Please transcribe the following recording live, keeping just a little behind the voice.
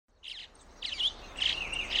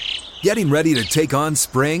Getting ready to take on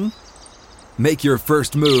spring? Make your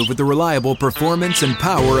first move with the reliable performance and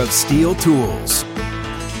power of Steel tools.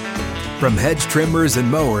 From hedge trimmers and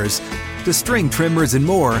mowers to string trimmers and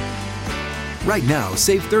more, right now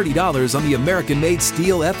save $30 on the American-made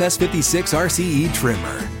Steel FS56 RCE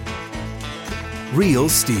trimmer. Real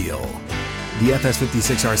Steel. The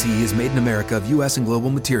FS56 RCE is made in America of U.S. and global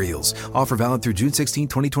materials. Offer valid through June 16,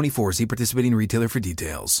 2024. See participating retailer for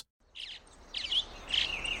details.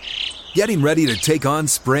 Getting ready to take on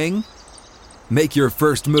spring? Make your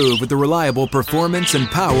first move with the reliable performance and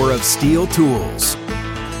power of Steel tools.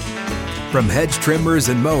 From hedge trimmers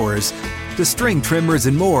and mowers to string trimmers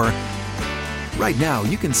and more, right now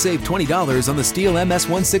you can save $20 on the Steel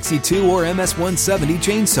MS-162 or MS-170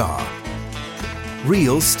 chainsaw.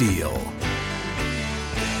 Real Steel.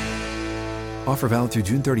 Offer valid through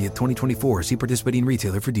June 30th, 2024. See participating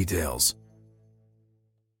retailer for details.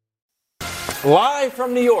 Live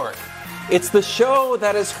from New York, it's the show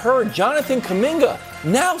that has heard Jonathan Kuminga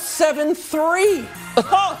now 7-3.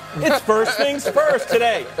 It's first things first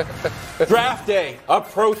today. Draft day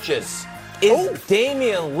approaches. Is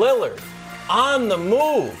Damian Lillard on the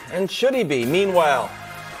move? And should he be? Meanwhile,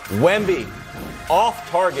 Wemby off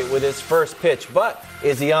target with his first pitch, but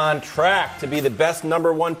is he on track to be the best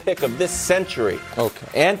number one pick of this century? Okay.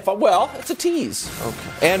 And, it's a tease.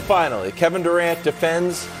 Okay. And finally, Kevin Durant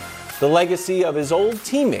defends the legacy of his old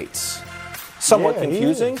teammates. Somewhat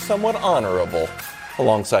confusing, somewhat honorable.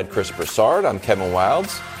 Alongside Chris Broussard, I'm Kevin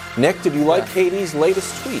Wildes. Nick, did you like KD's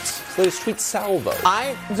latest tweets? His latest tweet salvo.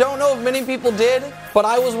 I don't know if many people did, but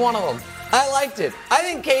I was one of them. I liked it. I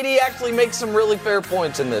think KD actually makes some really fair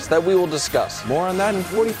points in this that we will discuss. More on that in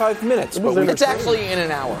 45 minutes. It's actually in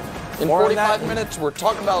an hour. In More 45 minutes, we're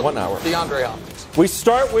talking about 1 hour. DeAndre Hopkins. We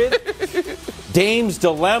start with Dame's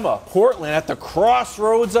dilemma. Portland at the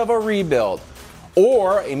crossroads of a rebuild.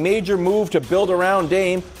 Or a major move to build around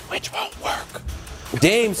Dame, which won't work.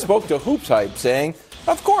 Dame spoke to Hoops Hype saying,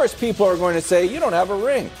 of course people are going to say, you don't have a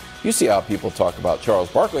ring. You see how people talk about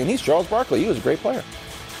Charles Barkley, and he's Charles Barkley. He was a great player.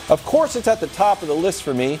 Of course it's at the top of the list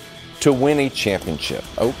for me to win a championship.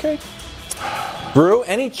 Okay. Brew,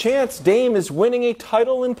 any chance Dame is winning a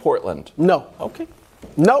title in Portland? No. Okay.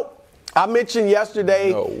 Nope. I mentioned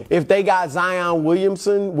yesterday if they got Zion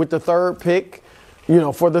Williamson with the third pick,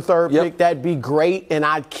 for the third pick, that'd be great, and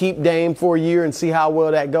I'd keep Dame for a year and see how well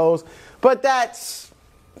that goes. But that's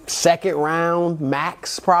second round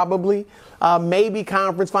max probably, maybe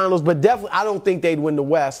conference finals, but definitely I don't think they'd win the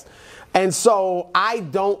West. And so I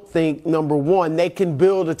don't think, number one, they can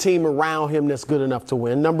build a team around him that's good enough to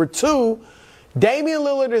win. Number two, Damian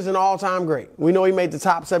Lillard is an all-time great. We know he made the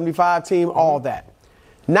top 75 team, all that.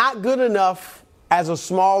 Not good enough as a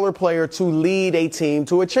smaller player to lead a team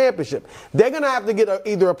to a championship. They're going to have to get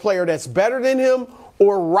either a player that's better than him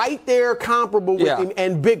or right there comparable with him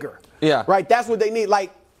and bigger. Yeah. Right? That's what they need.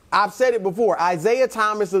 Like I've said it before, Isaiah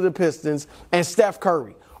Thomas of the Pistons and Steph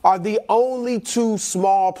Curry are the only two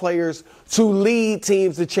small players to lead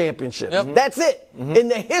teams to championships. Yep. That's it in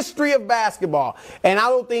the history of basketball. And I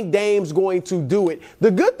don't think Dame's going to do it.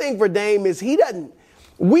 The good thing for Dame is he doesn't.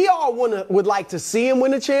 We all would like to see him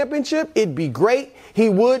win a championship. It'd be great. He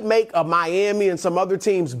would make a Miami and some other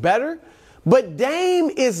teams better. But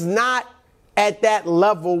Dame is not at that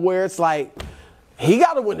level where it's like, he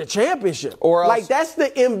got to win the championship. Or else, like, that's the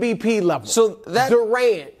MVP level. So that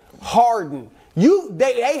Durant, Harden,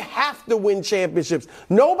 they have to win championships.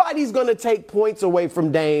 Nobody's going to take points away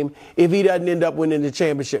from Dame if he doesn't end up winning the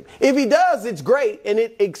championship. If he does, it's great, and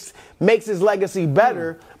it makes his legacy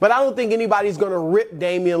better. But I don't think anybody's going to rip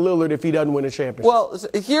Damian Lillard if he doesn't win a championship. Well,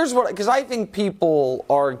 here's what, because I think people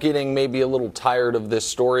are getting maybe a little tired of this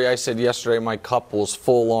story. I said yesterday my cup was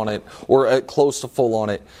full on it, or close to full on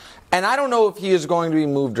it. And I don't know if he is going to be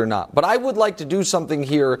moved or not. But I would like to do something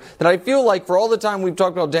here that I feel like for all the time we've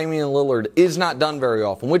talked about Damian Lillard is not done very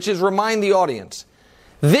often, which is remind the audience,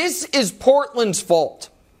 this is Portland's fault.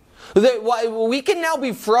 We can now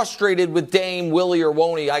be frustrated with Dame, Willie, or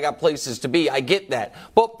won't he, I got places to be, I get that.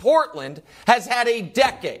 But Portland has had a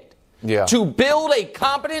decade to build a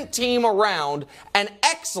competent team around an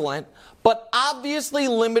excellent but obviously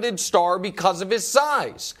limited star because of his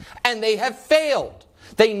size. And they have failed.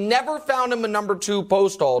 They never found him a number two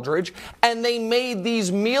post-Aldridge, and they made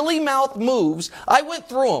these mealy-mouthed moves. I went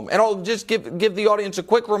through them, and I'll just give the audience a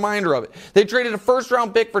quick reminder of it. They traded a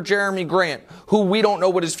first-round pick for Jeremy Grant, who we don't know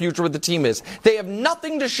what his future with the team is. They have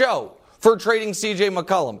nothing to show for trading C.J.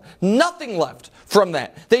 McCollum. Nothing left from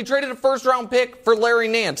that. They traded a first-round pick for Larry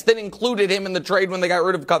Nance, then included him in the trade when they got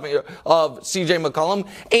rid of C.J. McCollum,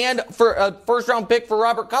 and for a first-round pick for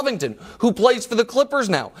Robert Covington, who plays for the Clippers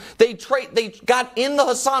now. They got in the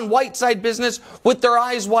Hassan Whiteside business with their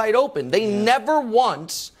eyes wide open. They never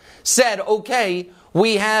once said, okay,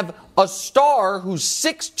 we have a star who's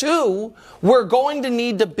 6'2". We're going to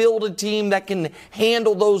need to build a team that can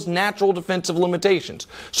handle those natural defensive limitations.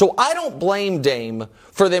 So I don't blame Dame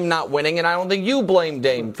for them not winning, and I don't think you blame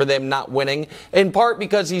Dame for them not winning, in part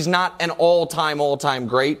because he's not an all-time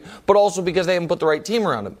great, but also because they haven't put the right team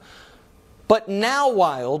around him. But now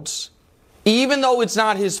Wildes, even though it's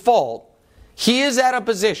not his fault, he is at a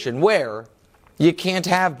position where you can't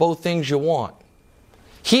have both things you want.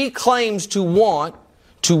 He claims to want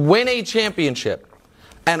to win a championship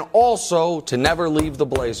and also to never leave the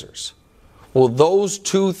Blazers. Well, those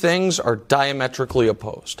two things are diametrically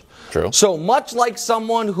opposed. True. So much like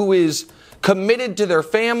someone who is committed to their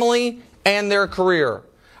family and their career,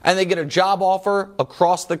 and they get a job offer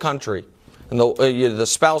across the country, and the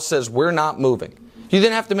spouse says, we're not moving. You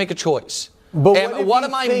then have to make a choice. But what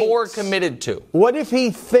am I more committed to? What if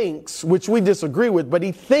he thinks, which we disagree with, but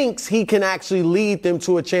he thinks he can actually lead them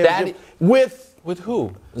to a championship with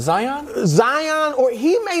who? Zion? Zion, or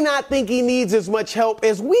he may not think he needs as much help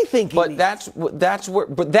as we think he needs. But that's where.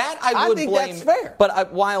 But that I would think blame. That's fair.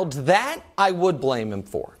 But Wildes, that I would blame him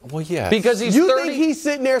for. Well, yeah. Because he's you 30. think he's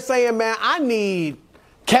sitting there saying, "Man, I need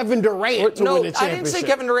Kevin Durant to win the championship"? I didn't say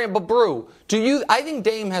Kevin Durant, but Brew. I think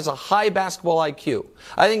Dame has a high basketball IQ.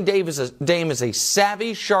 I think Dame is a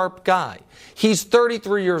savvy, sharp guy. He's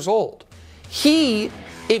 33 years old.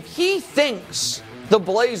 If he thinks the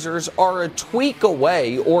Blazers are a tweak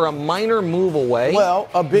away or a minor move away, well,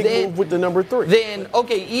 a big move with the number 3. Then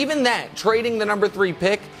okay, even that, trading the number 3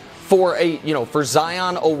 pick for for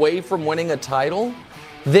Zion away from winning a title,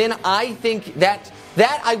 then I think that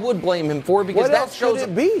I would blame him for, because what that else shows could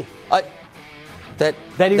it be? That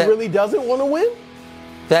he really doesn't want to win?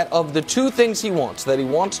 That of the two things he wants, that he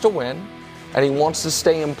wants to win, and he wants to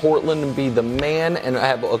stay in Portland and be the man and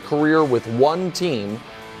have a career with one team,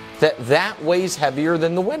 that weighs heavier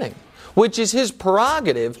than the winning, which is his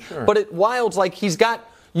prerogative. Sure. But it Wildes, like he's got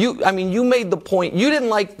you. I mean, you made the point. You didn't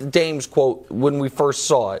like Dame's quote when we first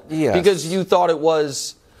saw it, yes, because you thought it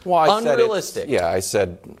was unrealistic. I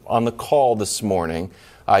said on the call this morning,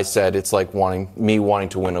 I said it's like wanting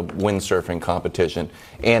to win a windsurfing competition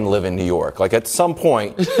and live in New York. Like at some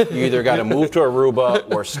point, you either got to move to Aruba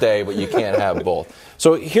or stay, but you can't have both.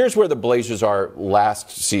 So here's where the Blazers are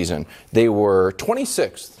last season. They were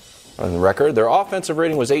 26th on the record. Their offensive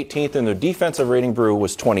rating was 18th, and their defensive rating, Brew,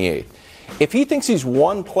 was 28th. If he thinks he's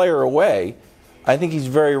one player away, I think he's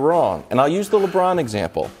very wrong. And I'll use the LeBron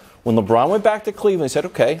example. When LeBron went back to Cleveland, he said,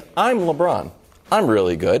 okay, I'm LeBron. I'm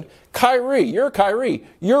really good. Kyrie,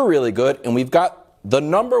 you're really good, and we've got the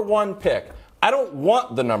number 1 pick. I don't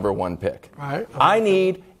want the number 1 pick. Right. I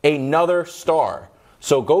need another star.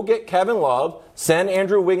 So go get Kevin Love, send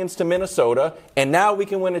Andrew Wiggins to Minnesota, and now we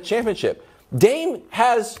can win a championship. Dame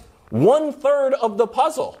has 1/3 of the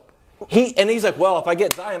puzzle. He's like, well, if I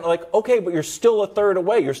get Zion, I'm like, okay, but you're still a third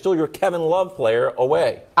away. You're still your Kevin Love player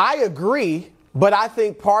away. I agree. But I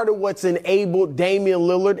think part of what's enabled Damian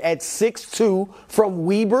Lillard at 6'2" from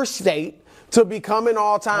Weber State to become an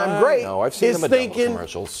all-time great I've seen is them thinking,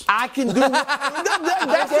 commercials. I can do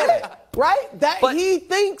that's it, right? But he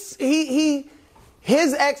thinks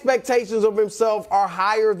his expectations of himself are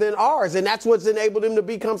higher than ours, and that's what's enabled him to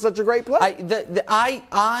become such a great player.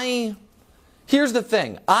 Here's the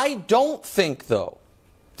thing. I don't think, though,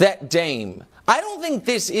 that I don't think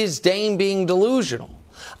this is Dame being delusional.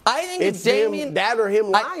 I think it's him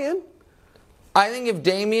lying. I think if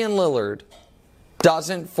Damian Lillard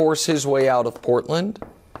doesn't force his way out of Portland,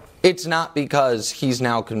 it's not because he's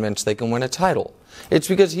now convinced they can win a title. It's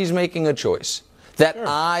because he's making a choice.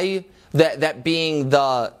 That being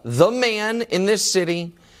the man in this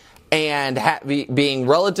city and being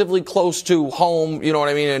relatively close to home, you know what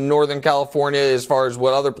I mean, in Northern California as far as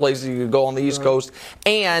what other places you could go on the East Coast,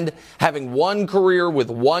 and having one career with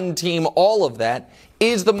one team, all of that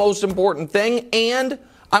is the most important thing. And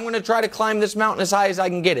I'm going to try to climb this mountain as high as I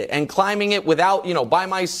can get it. And climbing it without, by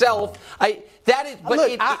myself, I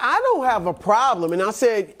don't have a problem. And I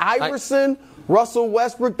said Iverson, Russell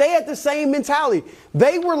Westbrook, they had the same mentality.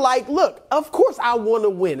 They were like, look, of course I want to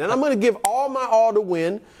win. And I'm going to give all my all to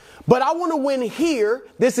win. But I want to win here.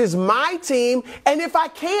 This is my team. And if I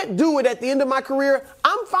can't do it at the end of my career,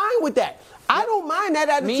 I'm fine with that. I don't mind that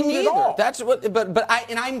attitude at all. That's what.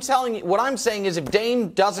 I'm telling you, what I'm saying is, if Dame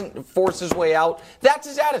doesn't force his way out, that's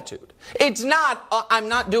his attitude. It's not. I'm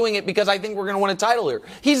not doing it because I think we're going to win a title here.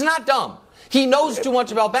 He's not dumb. He knows too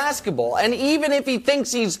much about basketball, and even if he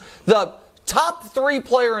thinks he's the top 3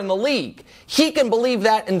 player in the league, he can believe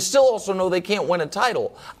that and still also know they can't win a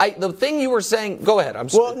title. The thing you were saying, go ahead. I'm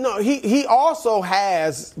sorry. Well, no, he also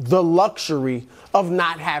has the luxury of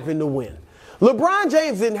not having to win. LeBron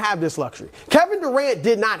James didn't have this luxury. Kevin Durant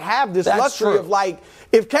did not have this luxury of, like,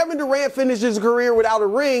 if Kevin Durant finishes his career without a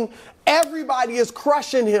ring, everybody is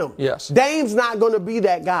crushing him. Yes. Dame's not going to be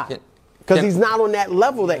that guy because he's not on that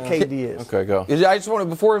level that KD is. Okay, go. I just want to,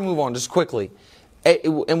 before we move on, just quickly,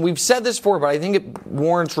 and we've said this before, but I think it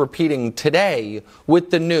warrants repeating today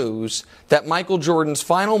with the news that Michael Jordan's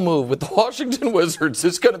final move with the Washington Wizards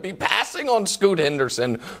is going to be passing on Scoot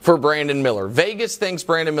Henderson for Brandon Miller. Vegas thinks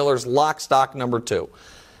Brandon Miller's lock, stock number 2.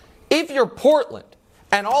 If you're Portland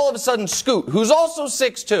and all of a sudden Scoot, who's also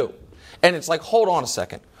 6'2", and it's like, hold on a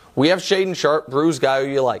second. We have Shaedon Sharpe, Bruce guy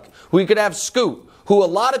who you like. We could have Scoot, who a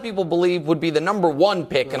lot of people believe would be the number 1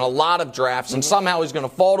 pick in a lot of drafts, and somehow he's going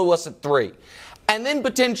to fall to us at 3. And then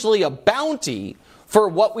potentially a bounty for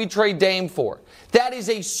what we trade Dame for. That is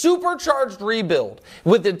a supercharged rebuild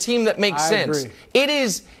with a team that makes sense. Agree. It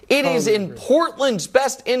is in Portland's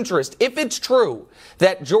best interest, if it's true,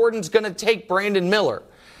 that Jordan's going to take Brandon Miller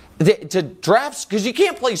to drafts, because you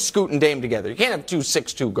can't play Scoot and Dame together. You can't have 2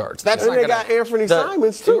 6'2" guards. That's and not they got Anthony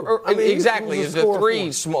Simons too. Exactly, is the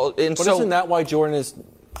 3 small. And but isn't that why Jordan is?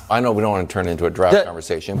 I know we don't want to turn it into a draft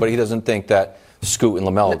conversation, but he doesn't think that Scoot and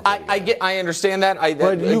LaMelo. I understand that.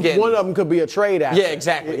 But one of them could be a trade asset. Yeah,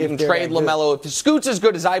 exactly. You can trade LaMelo. If Scoot's as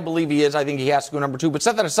good as I believe he is, I think he has to go number 2. But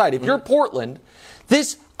set that aside. If you're Portland,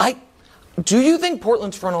 do you think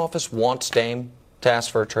Portland's front office wants Dame to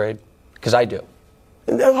ask for a trade? Because I do.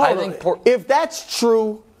 If that's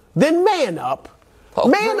true, then man up.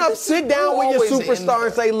 Sit down with your superstar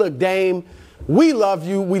and say, look, Dame, we love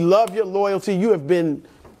you. We love your loyalty. You have been,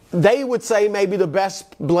 they would say, maybe the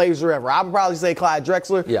best Blazer ever. I would probably say Clyde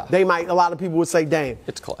Drexler. Yeah. A lot of people would say Dame.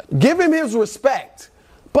 It's Clyde. Give him his respect.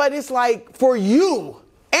 But it's like, for you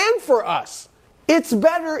and for us, it's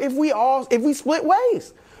better if we split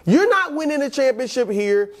ways. You're not winning a championship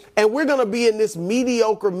here, and we're going to be in this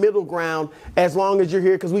mediocre middle ground as long as you're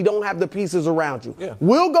here because we don't have the pieces around you. Yeah.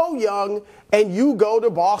 We'll go young, and you go to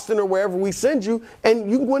Boston or wherever we send you, and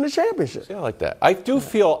you win a championship. Yeah, I like that. I do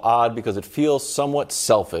feel odd because it feels somewhat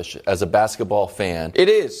selfish as a basketball fan. It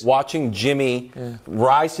is. Watching Jimmy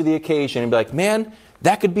rise to the occasion and be like, man,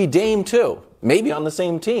 that could be Dame too. Maybe on the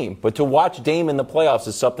same team. But to watch Dame in the playoffs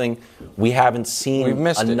is something we haven't seen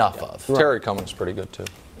enough of. Right. Terry Cummings pretty good too.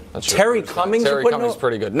 Terry Cummings? Terry Cummings is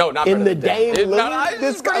pretty good. No, not in the Dame.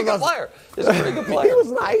 This is a pretty good player. This is a pretty good player. He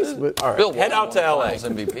was nice, but all right, Bill head out to L.A.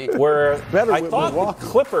 MVP. Where I thought the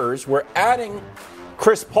Clippers were adding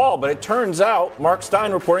Chris Paul, but it turns out Mark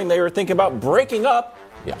Stein reporting they were thinking about breaking up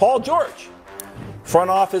Paul George. Front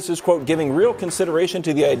office is, quote, giving real consideration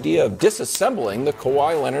to the idea of disassembling the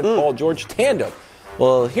Kawhi Leonard-Paul George tandem.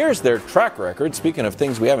 Well, here's their track record. Speaking of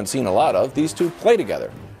things we haven't seen a lot of, these two play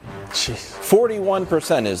together. Jeez.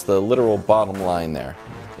 41% is the literal bottom line there.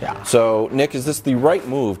 Yeah. So, Nick, is this the right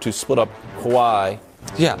move to split up Kawhi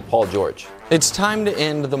and Paul George? It's time to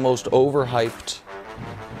end the most overhyped,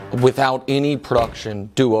 without any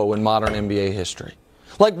production, duo in modern NBA history.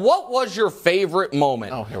 Like, what was your favorite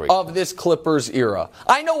moment of this Clippers era?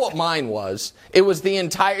 I know what mine was. It was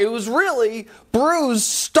really Bru's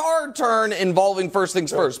star turn involving First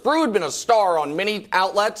Things First. Bru had been a star on many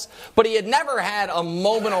outlets, but he had never had a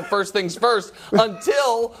moment on First Things First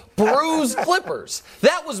until Bru's Clippers.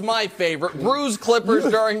 That was my favorite. Bru's Clippers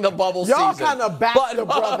during the bubble season. Y'all kind of backed the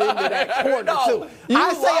brother into that corner, too.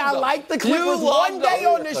 I say I like the Clippers one day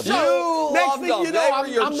on the show. Next thing you know,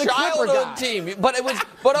 I'm the Clipper guy. Team.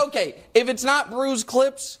 But okay, if it's not Bru's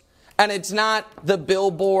Clips, and it's not the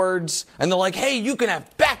billboards, and they're like, hey, you can have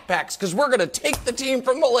backpacks because we're going to take the team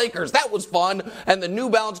from the Lakers. That was fun. And the New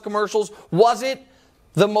Balance commercials, was it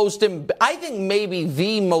the most, I think maybe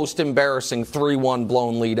the most embarrassing 3-1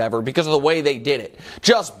 blown lead ever because of the way they did it.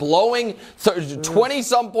 Just blowing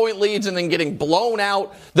 20-some point leads and then getting blown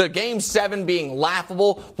out. The Game 7 being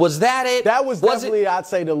laughable. Was that it? That was definitely, I'd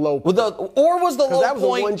say, the low point. Or was the low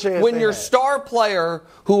point when your star player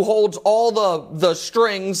who holds all the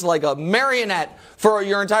strings like a marionette for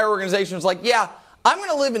your entire organization was like, yeah, I'm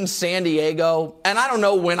going to live in San Diego, and I don't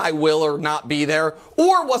know when I will or not be there.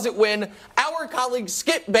 Or was it when our colleague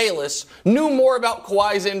Skip Bayless knew more about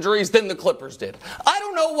Kawhi's injuries than the Clippers did? I don't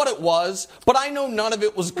don't know what it was, but I know none of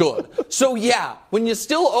it was good. So, yeah, when you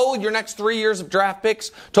still owe your next 3 years of draft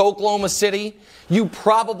picks to Oklahoma City, you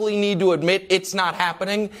probably need to admit it's not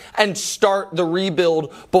happening and start the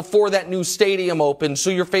rebuild before that new stadium opens so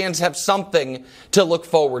your fans have something to look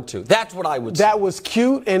forward to. That's what I would say. That was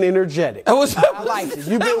cute and energetic. I liked it.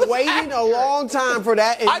 You've been waiting a long time for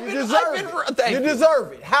that, and you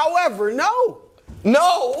deserve it. However, no.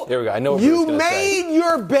 Here we go. I know what you made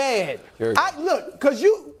your bed. Look, because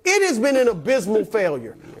it has been an abysmal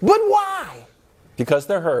failure. But why? Because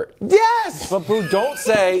they're hurt. Yes. But Boo, don't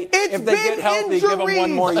say if they get healthy, give them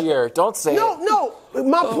one more year. Don't say it. No.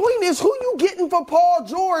 My point is, who you getting for Paul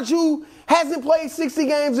George, who hasn't played 60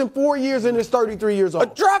 games in 4 years and is 33 years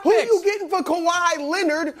old? Who you getting for Kawhi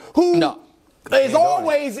Leonard, who is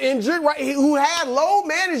always injured, right? Who had load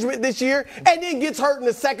management this year and then gets hurt in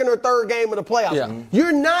the second or third game of the playoffs? Yeah.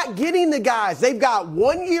 You're not getting the guys. They've got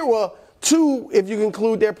 1 year, well, 2, if you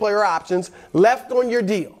include their player options, left on your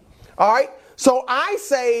deal. All right? So I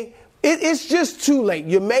say it's just too late.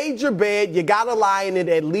 You made your bed. You got to lie in it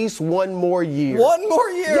at least 1 more year. 1 more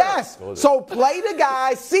year? Yes. So play the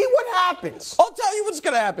guys. See what happens. I'll tell you what's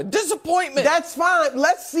going to happen. Disappointment. That's fine.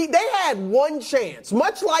 Let's see. They had one chance,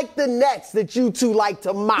 much like the Nets that you two like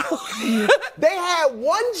to mock. They had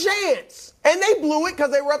one chance, and they blew it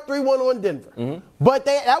because they were up 3-1 on Denver. Mm-hmm. But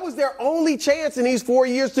that was their only chance in these 4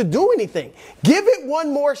 years to do anything. Give it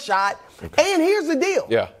one more shot. Okay. And here's the deal.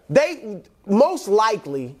 Yeah. Most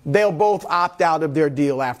likely, they'll both opt out of their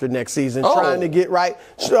deal after next season, trying to get right.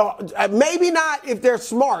 So maybe not if they're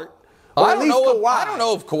smart. Or I at least Kawhi. I don't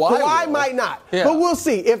know if Kawhi will. Might not. Yeah. But we'll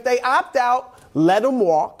see. If they opt out, let them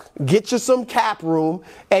walk, get you some cap room,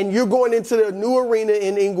 and you're going into the new arena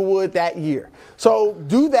in Inglewood that year. So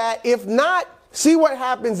do that. If not, see what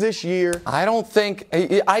happens this year. I think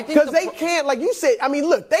because they can't, like you said. I mean,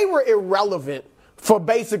 look, they were irrelevant for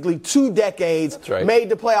basically 2 decades. That's right. Made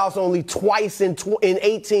the playoffs only twice in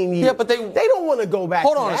 18 years. Yeah, but they don't want to go back.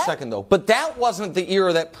 Hold on a second, though. But that wasn't the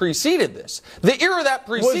era that preceded this. The era that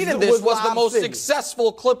preceded this was the most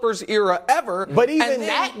successful Clippers era ever. But even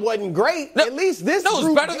that wasn't great. At least this group. No, it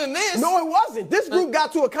was better than this. No, it wasn't. This group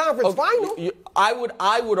got to a conference final. I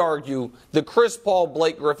would argue the Chris Paul,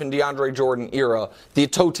 Blake Griffin, DeAndre Jordan era, the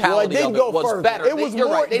totality of it was better. It was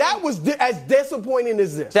more. That was as disappointing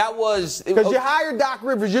as this. That was because you hired Doc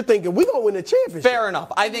Rivers. You're thinking we're gonna win the championship. Fair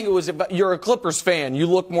enough. I think it was. You're a Clippers fan. You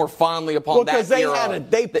look more fondly upon that era. Because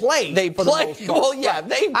they played. They played. Well, yeah,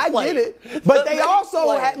 they played. I get it, but they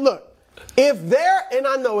also had. Look, if they're, and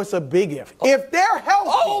I know it's a big if they're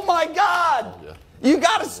healthy. Oh my God! You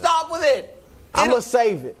got to stop with it. I'm gonna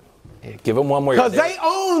save it. Yeah, give them 1 more year. Because they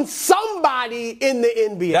own somebody in the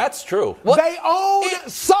NBA. That's true. They own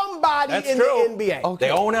somebody in the NBA. Okay.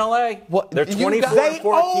 They own LA. They're 24-14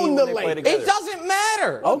 own the when they play Lakers. together. It doesn't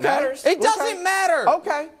matter. Okay. It doesn't matter.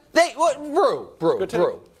 Okay.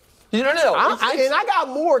 Brew. No. I got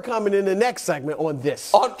more coming in the next segment on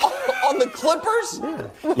this. On the Clippers? Yeah.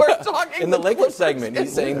 We're talking in the Lakers segment.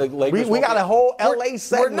 He's saying the Lakers. We got a whole LA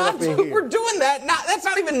segment. We're doing that. That's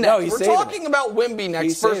not even next. We're talking about Wemby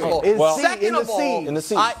next. First of all, second of all, in the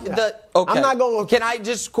seed. Okay. I'm not going. Can I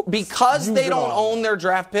just because they don't own their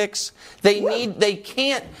draft picks, they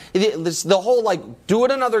can't. The whole do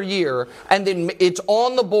it another year and then it's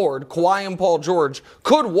on the board. Kawhi and Paul George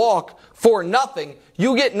could walk for nothing.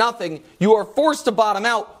 You get nothing. You are forced to bottom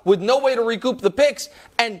out with no way to recoup the picks.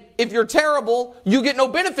 And if you're terrible, you get no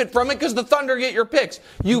benefit from it because the Thunder get your picks.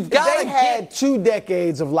 You've got to had 2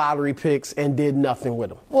 decades of lottery picks and did nothing with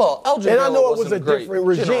them. Well, Elgin and I know it was a different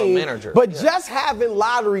regime, but just having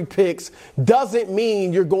lottery picks doesn't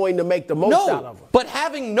mean you're going to make the most out of them. But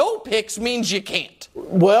having no picks means you can't.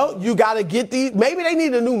 Well, you got to get these. Maybe they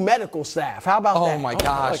need a new medical staff. How about that? Oh my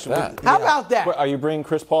gosh! How about that? Are you bringing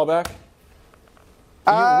Chris Paul back?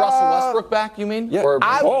 Russell Westbrook back, you mean? Yeah.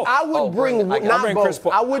 I would bring not both.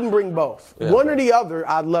 I wouldn't bring both. Yeah. One or the other,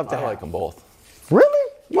 I'd love to have. I like them both.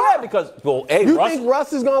 Really? Yeah, because you think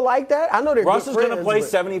Russ is going to like that? I know they're Russ is going to play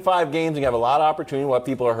 75 games and have a lot of opportunity while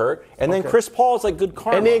people are hurt. And then Chris Paul is like good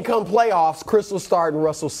karma. And then come playoffs, Chris will start and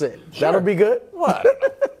Russ will sit. Sure. That'll be good? What?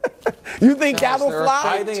 You think that'll fly?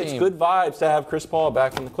 I think it's good vibes to have Chris Paul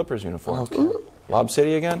back in the Clippers uniform. Okay. Lob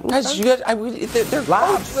City again? Guys, they're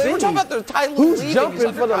Lob City. We're talking about the title. Who's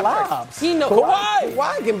jumping for the lobs?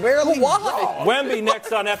 Kawhi can barely jog. Wemby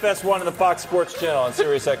next on FS1 and the Fox Sports Channel on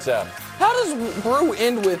Sirius XM. How does Brew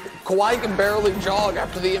end with Kawhi can barely jog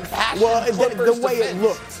after the impassioned the way it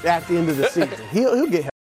looked at the end of the season? He'll get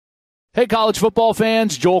help. Hey, college football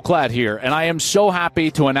fans, Joel Klatt here, and I am so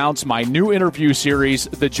happy to announce my new interview series,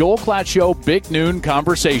 The Joel Klatt Show Big Noon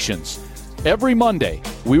Conversations. Every Monday,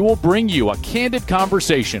 we will bring you a candid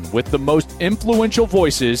conversation with the most influential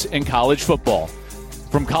voices in college football.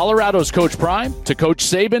 From Colorado's Coach Prime to Coach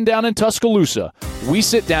Saban down in Tuscaloosa, we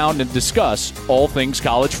sit down and discuss all things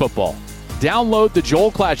college football. Download the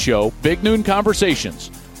Joel Klatt Show Big Noon Conversations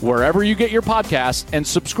wherever you get your podcasts and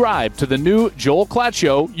subscribe to the new Joel Klatt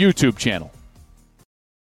Show YouTube channel.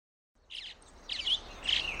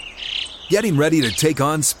 Getting ready to take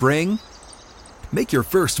on spring? Make your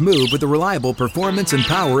first move with the reliable performance and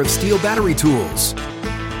power of Steel battery tools.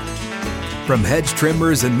 From hedge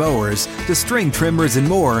trimmers and mowers to string trimmers and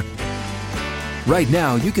more, right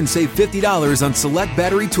now you can save $50 on select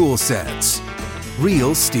battery tool sets.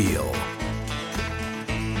 Real Steel.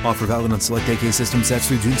 Offer valid on select AK system sets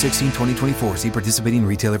through June 16, 2024. See participating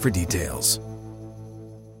retailer for details.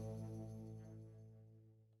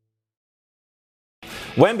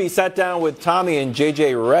 Wemby sat down with Tommy and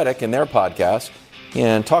JJ Redick in their podcast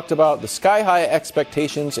and talked about the sky-high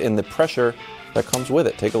expectations and the pressure that comes with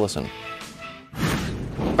it. Take a listen.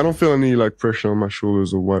 I don't feel any pressure on my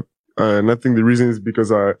shoulders or what. And I think the reason is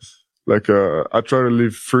because I try to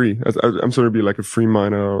live free. I'm sort of be like a free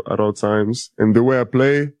mind at all times. And the way I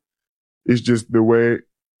play is just the way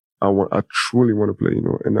I truly want to play,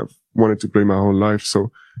 and I've wanted to play my whole life.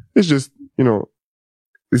 So it's just,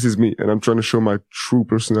 this is me, and I'm trying to show my true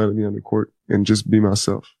personality on the court and just be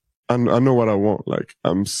myself. I know what I want.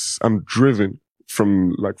 I'm driven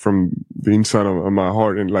from the inside of my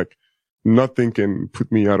heart, and nothing can put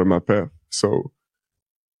me out of my path. So,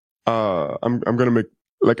 I'm going to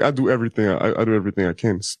make, I do everything. I do everything I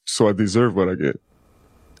can. So I deserve what I get.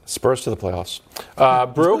 Spurs to the playoffs.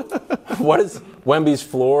 Brew, what is Wemby's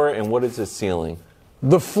floor and what is his ceiling?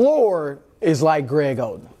 The floor is like Greg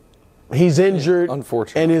Oden. He's injured,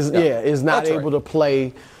 unfortunately, and is not able to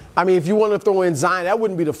play. I mean, if you want to throw in Zion, that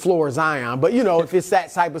wouldn't be the floor Zion. But, if it's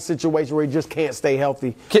that type of situation where he just can't stay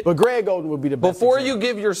healthy. But Greg Oden would be the best. Before you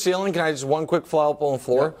give your ceiling, can I just one quick follow-up on the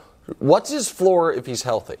floor? Yeah. What's his floor if he's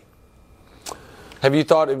healthy? Have you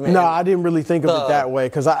thought of it? No, I didn't really think of it that way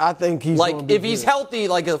because I think he's if he's healthy,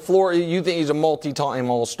 a floor, you think he's a multi-time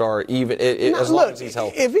All-Star as long as he's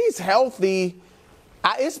healthy? If he's healthy,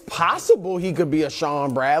 it's possible he could be a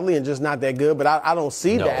Sean Bradley and just not that good, but I don't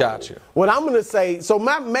see that. Gotcha. What I'm going to say, so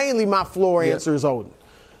mainly my floor answer is Oden.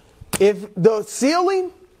 If the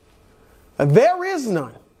ceiling, there is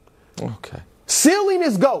none. Okay. Ceiling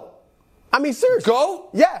is go. I mean, seriously. Go?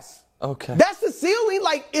 Yes. Okay. That's the ceiling.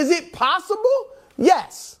 Is it possible?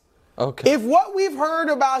 Yes. Okay. If what we've heard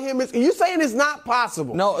about him is, you saying it's not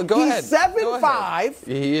possible. No, go ahead. He's 7'5".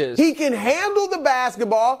 He is. He can handle the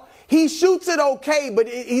basketball. He shoots it okay, but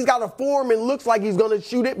he's got a form and looks like he's going to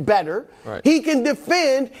shoot it better. Right. He can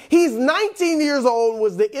defend. He's 19 years old,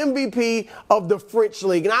 was the MVP of the French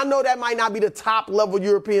league. And I know that might not be the top level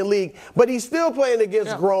European league, but he's still playing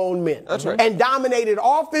against grown men. That's right. And dominated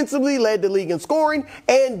offensively, led the league in scoring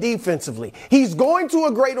and defensively. He's going to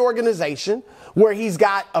a great organization where he's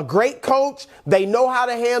got a great coach. They know how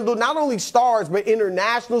to handle not only stars, but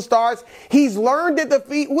international stars. He's learned at the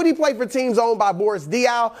feet. Would he play for teams owned by Boris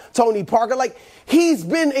Diaw, Tony Parker? He's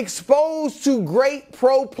been exposed to great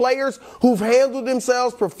pro players who've handled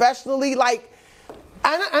themselves professionally.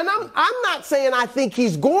 And I'm not saying I think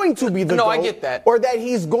he's going to be the GOAT. I get that. Or that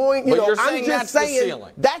he's going, you're I'm just saying the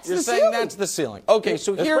ceiling. That's you're the saying ceiling. That's the ceiling. Okay,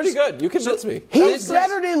 so That's here's pretty good. You convinced me. He's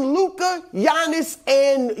better than Luka, Giannis,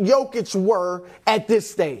 and Jokic were at this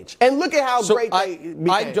stage. And look at how great they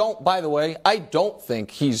became. By the way, I don't think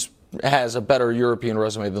he's has a better European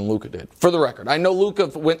resume than Luka did. For the record, I know Luka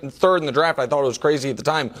went third in the draft. I thought it was crazy at the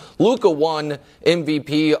time. Luka won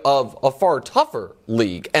MVP of a far tougher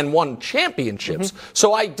league and won championships. Mm-hmm.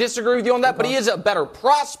 So I disagree with you on that, but he is a better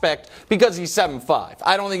prospect because he's 7'5".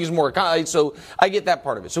 I don't think he's more. So I get that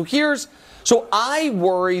part of it. So I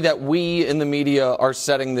worry that we in the media are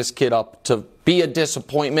setting this kid up to be a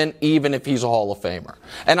disappointment, even if he's a Hall of Famer,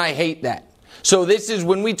 and I hate that. So this is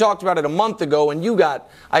when we talked about it a month ago, and you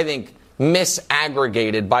got, I think,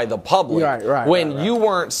 misaggregated by the public when you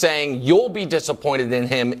weren't saying you'll be disappointed in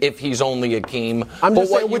him if he's only Akeem. But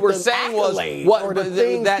what you were saying was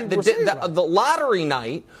the lottery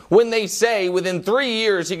night when they say within 3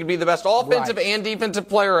 years he could be the best offensive and defensive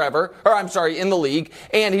player ever, in the league,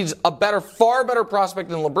 and he's far better prospect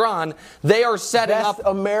than LeBron. They are setting best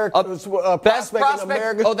up best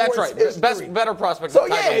prospect. Oh, that's right. Better prospect. So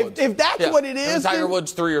if that's what it is, and Tiger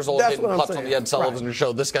Woods 3 years old hitting putts on the Ed Sullivan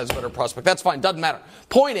show. This guy's a better prospect. That's fine. Doesn't matter.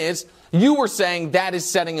 Point is, you were saying that is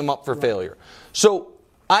setting him up for failure. So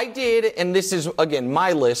I did, and this is, again,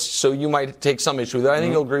 my list, so you might take some issue with it. I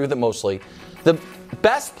think you'll agree with it mostly. The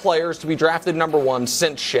best players to be drafted number one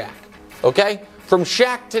since Shaq. Okay? From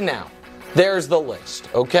Shaq to now. there's the list,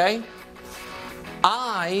 okay?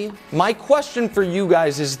 My question for you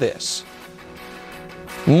guys is this.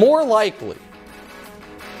 More likely,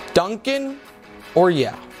 Duncan or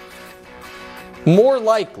Yao? More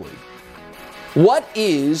likely. What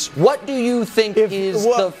do you think is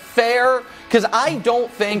the fair? Because I don't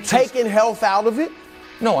think taking health out of it.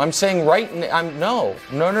 No, I'm saying no.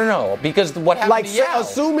 Because what happened to Yao?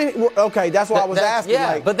 Assuming, okay, that's what I was asking.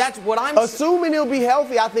 Yeah, but that's what I'm assuming he'll be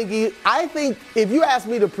healthy. I think if you ask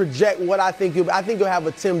me to project what I think he'll have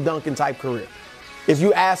a Tim Duncan type career. If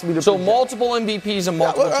you ask me to project. Multiple MVPs and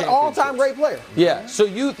multiple championships. All-time great player. Yeah. So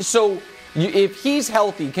if he's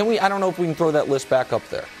healthy, I don't know if we can throw that list back up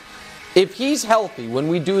there. If he's healthy, when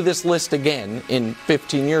we do this list again in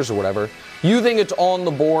 15 years or whatever, you think it's on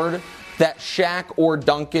the board that Shaq or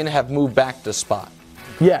Duncan have moved back to spot?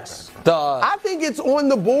 Yes. I think it's on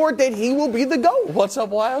the board that he will be the GOAT. What's up,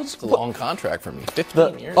 Wilds? It's a long contract for me.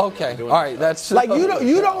 15 years. Okay. All right. That's like you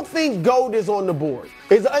don't think GOAT is on the board.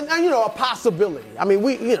 It's a possibility. I mean,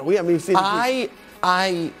 we haven't even seen it.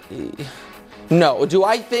 No. Do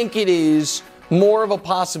I think it is more of a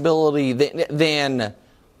possibility than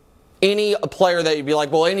any player that you'd be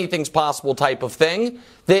like, well, anything's possible type of thing,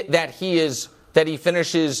 that he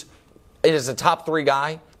finishes as a top 3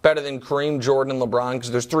 guy, better than Kareem, Jordan, and LeBron,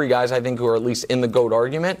 because there's 3 guys I think who are at least in the GOAT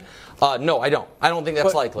argument? No, I don't. I don't think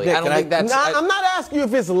that's likely. I'm not asking you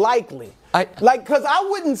if it's likely. Because I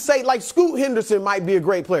wouldn't say, like, Scoot Henderson might be a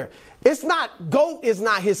great player. It's not, GOAT is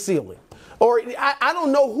not his ceiling. Or I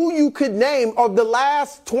don't know who you could name of the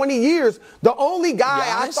last 20 years. The only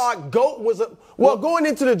guy I thought GOAT was going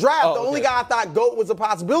into the draft, the only guy I thought GOAT was a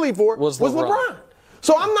possibility for was LeBron.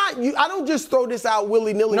 So I don't just throw this out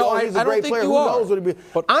willy-nilly. No, he's a great player. Who knows what it'd be?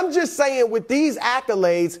 But I'm just saying with these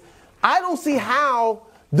accolades, I don't see how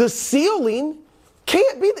the ceiling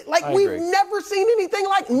can't be we've never seen anything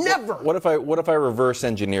never. What if I reverse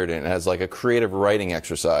engineered it as like a creative writing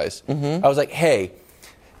exercise? Mm-hmm. I was like, hey,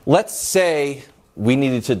 let's say we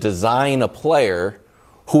needed to design a player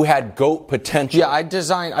who had GOAT potential. Yeah, I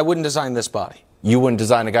wouldn't design this body. You wouldn't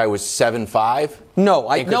design a guy who was 7'5"? No,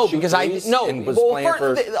 because and was playing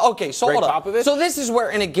for okay, so hold up. So this is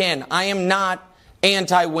where, and again, I am not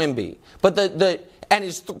anti-Wemby, but and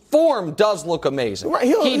his form does look amazing. Right,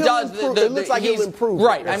 he does. It looks like he'll improve.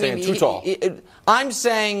 Right, I mean, too tall. I'm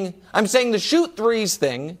saying the shoot threes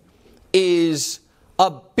thing is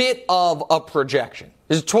a bit of a projection.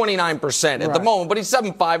 It's 29% at the moment, but he's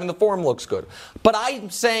 7'5" and the form looks good. But I'm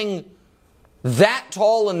saying that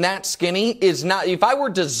tall and that skinny is not. If I were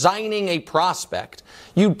designing a prospect,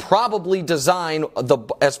 you'd probably design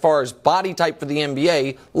as far as body type for the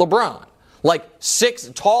NBA, LeBron. Like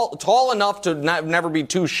 6, tall enough to never be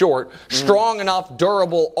too short, strong enough,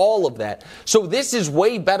 durable, all of that. So this is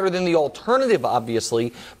way better than the alternative,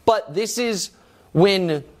 obviously. But this is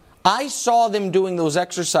when I saw them doing those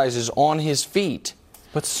exercises on his feet.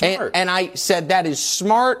 But smart. And I said that is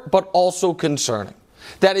smart, but also concerning.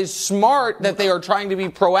 That is smart that they are trying to be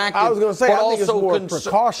proactive. I was going to say, I think it's more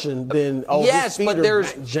precaution than yes, but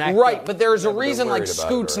there's but there's a reason like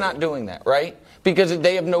Scoot's not doing that, right? Because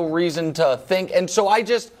they have no reason to think. And so I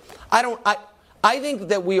think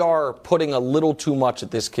that we are putting a little too much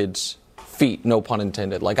at this kid's feet, no pun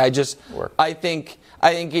intended. Like I think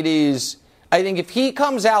it is. I think if he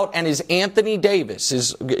comes out and is Anthony Davis,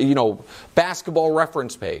 his basketball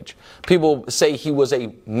reference page, people say he was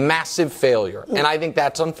a massive failure, and I think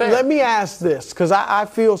that's unfair. Let me ask this, because I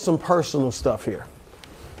feel some personal stuff here.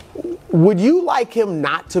 Would you like him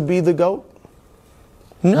not to be the GOAT?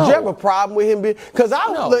 No. Do you have a problem with him being? Because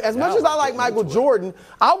as much as I like Michael Jordan,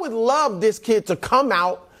 I would love this kid to come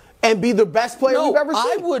out and be the best player we've ever seen.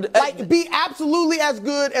 I would be absolutely as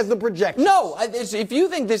good as the projection. No, if you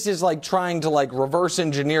think this is like trying to reverse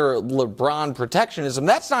engineer LeBron protectionism,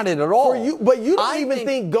 that's not it at all. But you don't even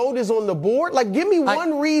think GOAT is on the board? Like, give me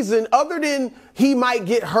one reason other than he might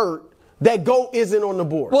get hurt that GOAT isn't on the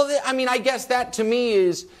board. Well, I mean, I guess that to me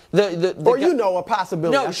is a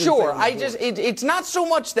possibility. No, sure. It's not so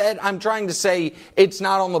much that I'm trying to say it's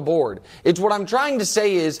not on the board. It's what I'm trying to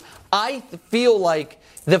say is I feel like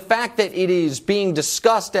the fact that it is being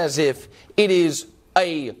discussed as if it is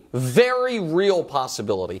a very real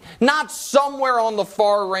possibility, not somewhere on the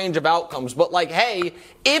far range of outcomes, but like, hey,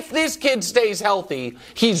 if this kid stays healthy,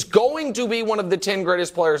 he's going to be one of the 10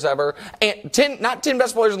 greatest players ever, and not 10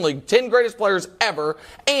 best players in the league, 10 greatest players ever,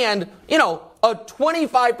 and, a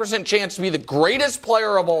 25% chance to be the greatest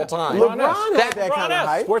player of all time. LeBron had that kind of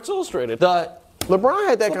hype. Sports Illustrated. LeBron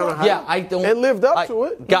had that kind of hype. Yeah, and lived up to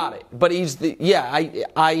it. Got it. But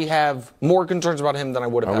I have more concerns about him than I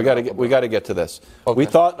would have. We got to get to this. Okay. We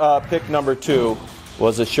thought pick number 2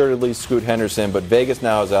 was assuredly Scoot Henderson, but Vegas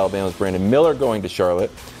now has Alabama's Brandon Miller going to Charlotte.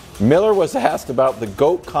 Miller was asked about the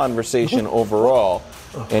GOAT conversation overall,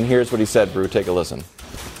 and here's what he said, Brew. Take a listen.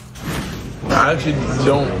 I actually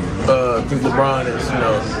don't think LeBron is,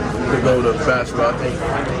 the GOAT of basketball. I think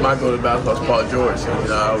my GOAT of basketball is Paul George.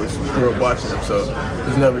 And, I always grew up watching him, so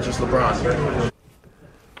it's never just LeBron.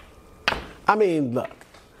 I mean, look,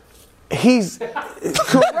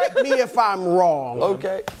 correct me if I'm wrong.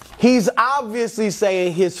 Okay. He's obviously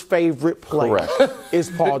saying his favorite player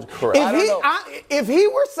is Paul George. Correct. If he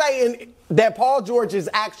were saying that Paul George is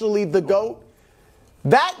actually the GOAT,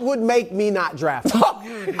 that would make me not draft him.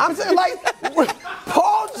 I'm saying,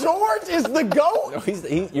 Paul George is the GOAT? No,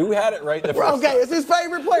 you had it right the first Okay, time. it's his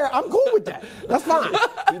favorite player. I'm cool with that. That's fine.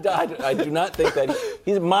 I do not think that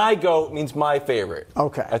he's my GOAT means my favorite.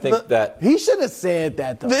 Okay. I think that he should have said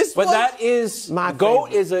that, though. that is my GOAT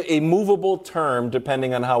favorite. is a movable term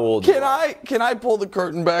depending on how old you are. Can I pull the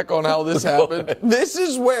curtain back on how this happened? This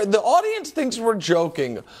is where the audience thinks we're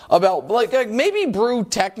joking about, like maybe Brew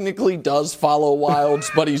technically does follow Wilds,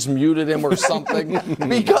 but he's muted him or something,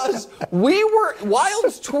 because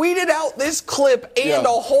Wilds tweeted out this clip and a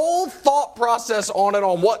whole thought process on it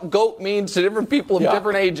on what GOAT means to different people of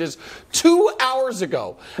different ages 2 hours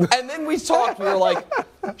ago. And then we talked, we were like,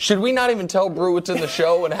 should we not even tell Brew it's in the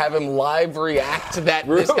show and have him live react to that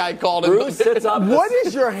this guy called him? Brew sits up. What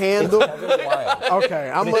is your handle?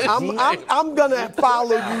 Okay, I'm gonna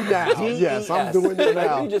follow you now. Yes, I'm doing it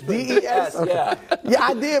now. DES. Okay. Yeah,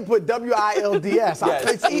 I did put WILDS.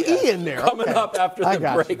 It's EE in there. Coming up after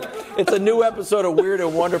the break. It's a new episode of Weird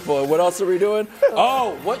and Wonderful. And what else are we doing?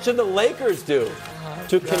 Oh, what should the Lakers do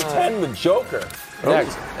to contend with Joker?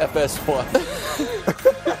 Next, FS1.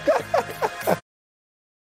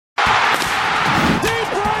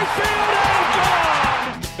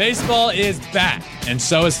 Baseball is back, and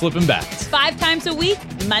so is Flippin' Bats. 5 times a week,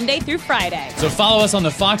 Monday through Friday. So follow us on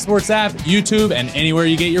the Fox Sports app, YouTube, and anywhere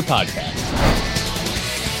you get your podcasts.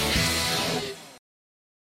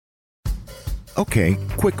 Okay,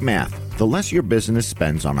 quick math. The less your business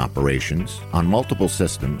spends on operations, on multiple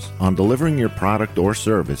systems, on delivering your product or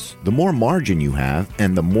service, the more margin you have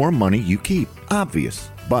and the more money you keep. Obvious.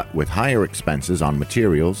 But with higher expenses on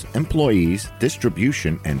materials, employees,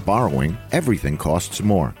 distribution, and borrowing, everything costs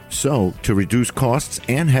more. So, to reduce costs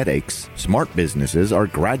and headaches, smart businesses are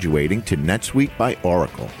graduating to NetSuite by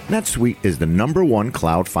Oracle. NetSuite is the #1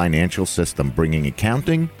 cloud financial system bringing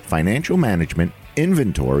accounting, financial management,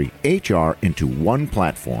 inventory, HR into one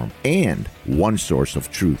platform and one source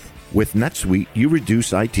of truth. With NetSuite, you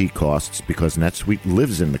reduce IT costs because NetSuite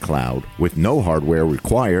lives in the cloud with no hardware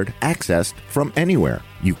required, accessed from anywhere.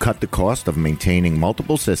 You cut the cost of maintaining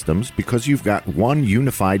multiple systems because you've got one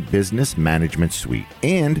unified business management suite.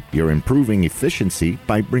 And you're improving efficiency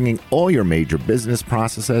by bringing all your major business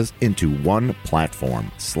processes into one platform,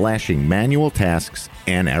 slashing manual tasks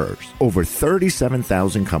and errors. Over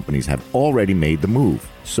 37,000 companies have already made the move.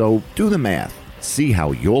 So do the math. See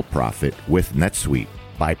how you'll profit with NetSuite.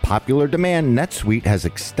 By popular demand, NetSuite has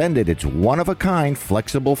extended its one-of-a-kind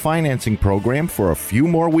flexible financing program for a few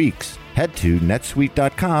more weeks. Head to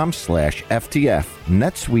netsuite.com/FTF.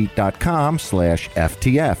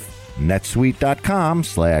 netsuite.com/FTF.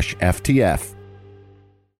 netsuite.com/FTF.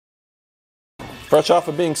 Fresh off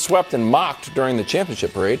of being swept and mocked during the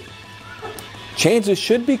championship parade, changes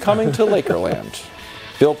should be coming to Lakerland.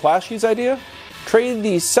 Bill Plaschke's idea? Trade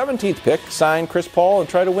the 17th pick, sign Chris Paul, and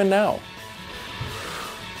try to win now.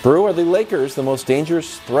 Brew, are the Lakers the most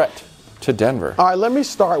dangerous threat to Denver? All right, let me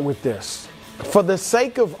start with this. For the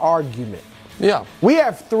sake of argument, we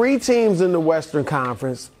have 3 teams in the Western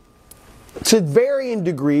Conference to varying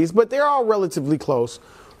degrees, but they're all relatively close,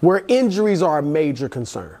 where injuries are a major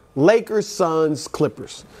concern. Lakers, Suns,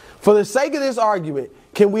 Clippers. For the sake of this argument,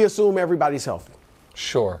 can we assume everybody's healthy?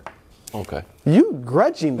 Sure. Okay. You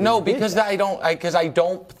grudgingly. No, because I don't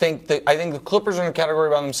think that. I think the Clippers are in a category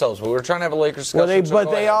by themselves. But we're trying to have a Lakers discussion.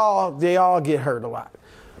 They all get hurt a lot.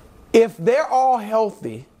 If they're all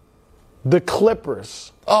healthy, the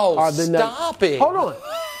Clippers are the stop it. Hold on.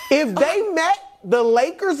 If they met the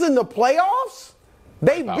Lakers in the playoffs,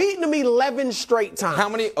 they've beaten them 11 straight times. How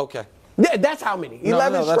many? Okay. Yeah, that's how many.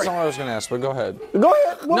 11 straight. That's not what I was going to ask, but go ahead. Go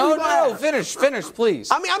ahead. No, finish,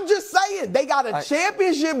 please. I mean, I'm just saying, they got a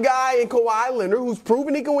championship guy in Kawhi Leonard who's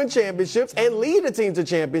proven he can win championships and lead a team to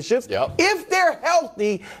championships. Yep. If they're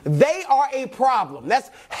healthy, they are a problem.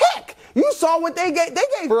 Heck, you saw what they gave. They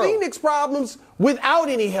gave Phoenix problems without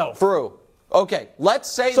any help. Brew. Okay,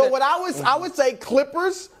 let's say so. What I would say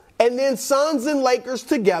Clippers and then Suns and Lakers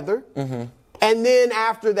together. Mm-hmm. And then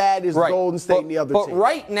after that is Golden State and the other team. But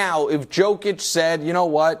right now, if Jokic said, you know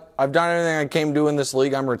what, I've done everything I came to do in this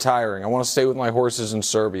league, I'm retiring. I want to stay with my horses in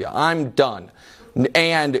Serbia. I'm done.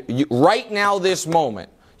 And right now, this moment,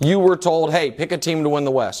 you were told, hey, pick a team to win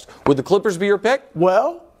the West. Would the Clippers be your pick?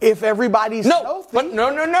 Well, if everybody's healthy.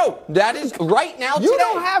 No. That is right now today. You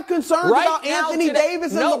don't have concerns about Anthony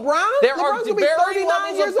Davis and LeBron? There LeBron's are be varying 39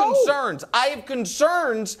 levels years of old. concerns. I have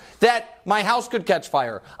concerns that my house could catch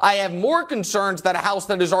fire. I have more concerns that a house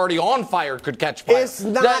that is already on fire could catch fire. It's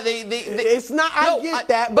not. It's not. I get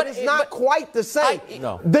that, but it's not quite the same.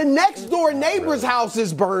 The next door neighbor's house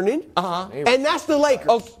is burning, and that's the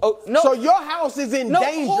Lakers. So your house is in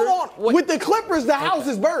danger. Hold on. With the Clippers, the house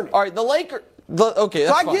is burning. All right, the Lakers. Okay,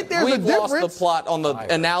 that's so I fine. get there's We've a difference. lost the plot on the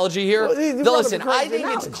analogy here. Well, listen, I think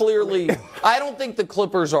it's clearly. I don't think the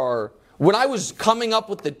Clippers are. When I was coming up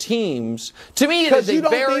with the teams, to me it is a very.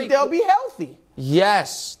 Because you don't think they'll be healthy.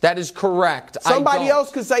 Yes, that is correct. Somebody else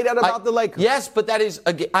could say that about the Lakers. Yes, but that is,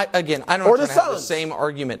 again, I don't know if have the same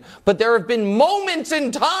argument. But there have been moments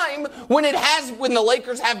in time when the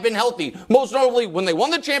Lakers have been healthy. Most notably when they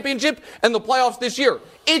won the championship and the playoffs this year.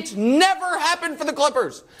 It's never happened for the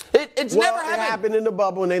Clippers. It's never happened. It happened in the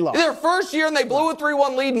bubble and they lost. Their first year and they blew a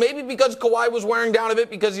 3-1 lead, maybe because Kawhi was wearing down a bit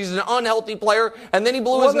because he's an unhealthy player, and then he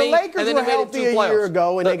blew his knee. The Lakers and then were they made healthy it 2 a year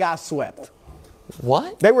ago and they got swept.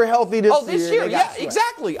 What? They were healthy this year. Oh, this year, yeah,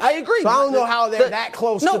 exactly. I agree. So I don't know how they're that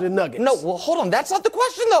close to the Nuggets. No, well, hold on. That's not the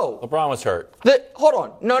question, though. LeBron was hurt. Hold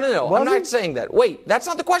on. No. I'm not saying that. Wait, that's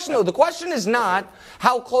not the question, though. The question is not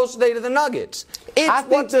how close are they to the Nuggets. I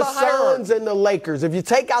think the Suns and the Lakers. If you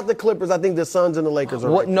take out the Clippers, I think the Suns and the Lakers are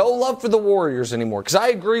right. No love for the Warriors anymore, because I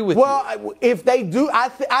agree with you. Well, if they do,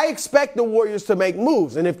 I expect the Warriors to make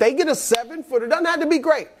moves. And if they get a 7-footer, it doesn't have to be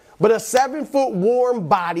great, but a 7-foot warm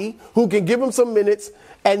body who can give them some minutes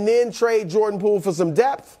and then trade Jordan Poole for some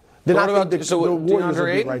depth, then I think the Warriors will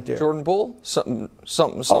be right there. Jordan Poole? Something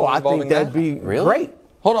I think that'd be great.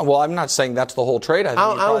 Hold on. Well, I'm not saying that's the whole trade. I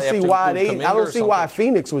don't see why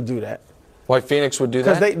Phoenix would do that. Why Phoenix would do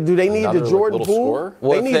that? Because do they need the Jordan Poole?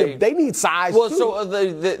 Well, they need size. Well, too.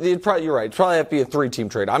 so you're right. It'd probably have to be a 3-team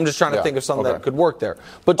trade. I'm just trying to think of something that could work there.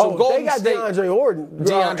 But so Golden they got State,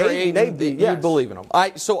 DeAndre Ayton, you believe in them. I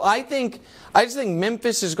just think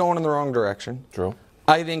Memphis is going in the wrong direction. True.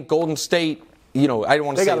 I think Golden State, I don't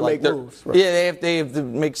want to say like make moves. Right. Yeah, they have to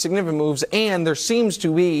make significant moves, and there seems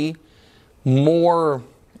to be more,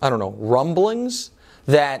 rumblings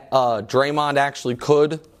that Draymond actually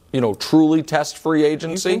could, truly test free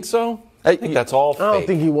agency. You think so? I think that's all fake. I don't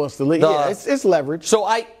think he wants to leave. It's leverage. So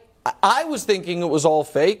I was thinking it was all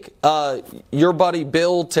fake. Your buddy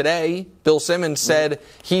Bill Simmons said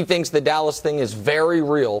he thinks the Dallas thing is very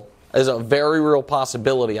real. Is a very real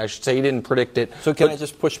possibility. I should say he didn't predict it. So can I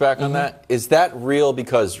just push back on that? Is that real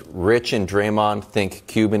because Rich and Draymond think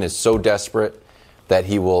Cuban is so desperate that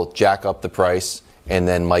he will jack up the price and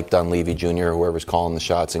then Mike Dunleavy Jr., whoever's calling the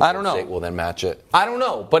shots, and Golden State will then match it? I don't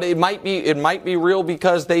know, but it might be real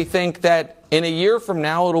because they think that in a year from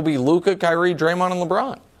now it'll be Luka, Kyrie, Draymond, and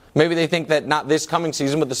LeBron. Maybe they think that not this coming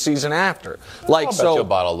season, but the season after. I'll bet you a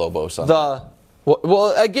bottle of Lobos on that.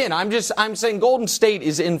 Well, again, I'm saying Golden State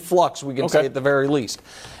is in flux, we can say at the very least.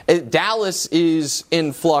 Dallas is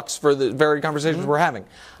in flux for the very conversations we're having.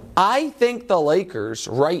 I think the Lakers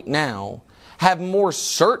right now have more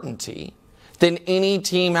certainty than any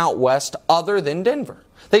team out west other than Denver.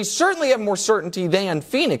 They certainly have more certainty than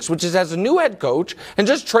Phoenix, which has a new head coach and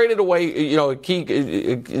just traded away,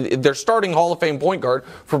 their starting Hall of Fame point guard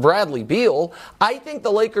for Bradley Beal. I think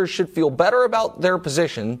the Lakers should feel better about their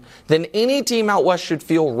position than any team out west should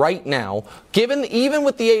feel right now, even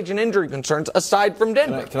with the age and injury concerns aside from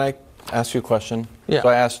Denver. Can I ask you a question? Yeah. So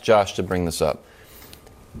I asked Josh to bring this up.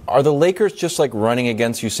 Are the Lakers just like running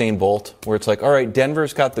against Usain Bolt, where it's like, all right,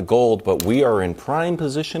 Denver's got the gold, but we are in prime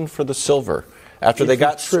position for the silver? After they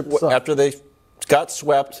got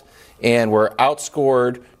swept and were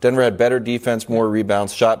outscored, Denver had better defense, more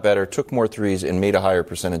rebounds, shot better, took more threes, and made a higher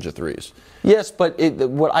percentage of threes. Yes, but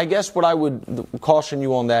what I would caution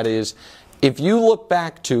you on that is, if you look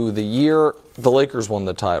back to the year the Lakers won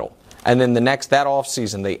the title, and then that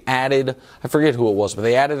offseason, they added, I forget who it was, but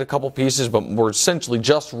they added a couple pieces, but were essentially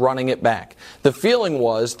just running it back. The feeling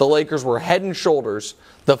was the Lakers were head and shoulders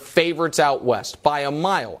the favorites out west by a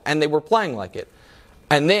mile, and they were playing like it.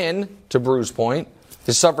 And then, to Bruce's point,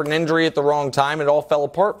 he suffered an injury at the wrong time, and it all fell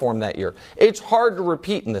apart for him that year. It's hard to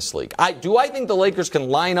repeat in this league. I think the Lakers can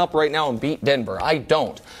line up right now and beat Denver? I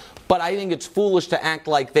don't. But I think it's foolish to act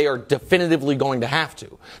like they are definitively going to have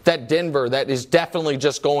to. That Denver, that is definitely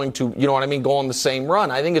just going to, go on the same run.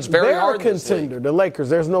 I think it's very hard. They're a contender, the Lakers.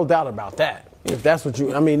 There's no doubt about that. If that's what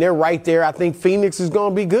you, I mean, they're right there. I think Phoenix is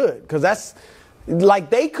going to be good because that's like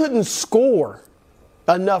they couldn't score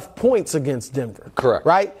enough points against Denver. Correct.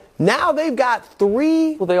 Right? Now they've got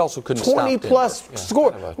 3 Well, they also couldn't 20 stop plus Denver.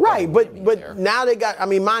 score. Kind of Right, but now they got, I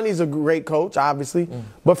mean, Monty's a great coach, obviously,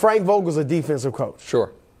 but Frank Vogel's a defensive coach.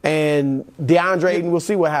 Sure. And DeAndre Ayton, we'll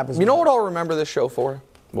see what happens. You know what I'll remember this show for?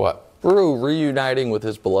 What? Brew reuniting with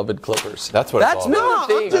his beloved Clippers. That's what it's all about.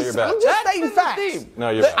 been the theme. I'm just stating facts. No,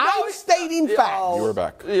 you're back. I'm stating facts. You were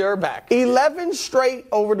back. You're back. 11 straight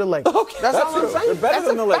over the Lakers. Okay, that's all I'm true. saying. They're better That's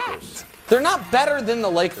than a the fact. Lakers. They're not better than the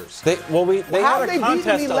Lakers. They How had they a beaten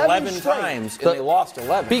contest 11 straight? times, and they lost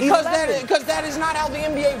 11. Because that is not how the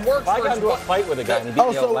NBA works. If I got into a fight with a guy and he beat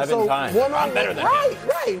me 11 times, I'm better than him.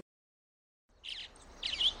 Right.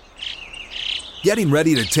 Getting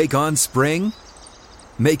ready to take on spring?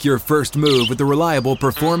 Make your first move with the reliable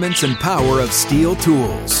performance and power of Steel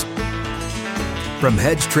tools. From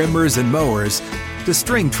hedge trimmers and mowers to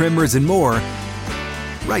string trimmers and more,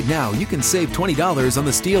 right now you can save $20 on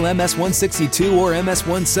the Steel MS-162 or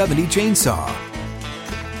MS-170 chainsaw.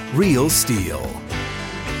 Real Steel.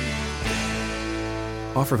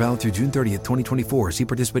 Offer valid through June 30th, 2024. See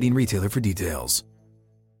participating retailer for details.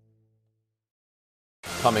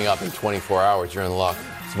 Coming up in 24 hours, you're in luck.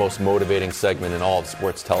 It's the most motivating segment in all of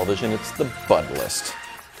sports television. It's the Bud List.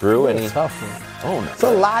 Drew, any tough one. Oh, no. It's a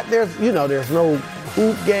lot. There's no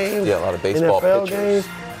hoop games. Yeah, a lot of baseball NFL pitchers. games,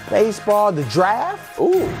 baseball, the draft.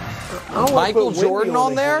 Ooh. wanna Michael put Wemby Jordan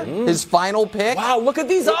on there? Mm. His final pick? Wow, look at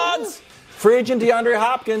these odds. Free agent DeAndre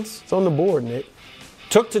Hopkins It's on the board, Nick.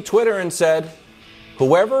 took to Twitter and said,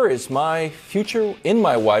 "Whoever is my future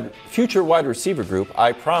wide receiver group,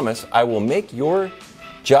 I promise I will make your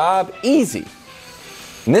job easy."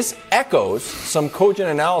 And this echoes some cogent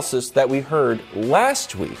analysis that we heard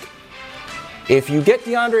last week. If you get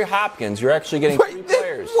DeAndre Hopkins, you're actually getting 3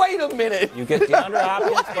 players. Wait a minute. You get DeAndre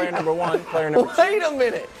Hopkins, player number 1, player number 2. Wait a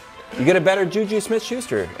minute. You get a better Juju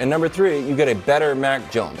Smith-Schuster. And number 3, you get a better Mac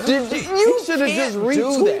Jones. You should have just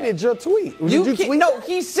retweeted your tweet. Did you tweet No, that?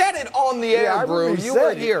 he said it on the air, Yeah, I Brew. remember You said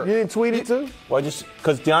were it. here. You didn't tweet it too? Well, just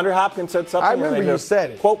because DeAndre Hopkins said something. I remember and they you did a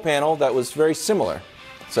said it. Quote panel that was very similar.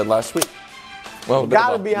 Said last week. Well,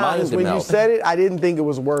 Gotta be honest, when you melt. said it, I didn't think it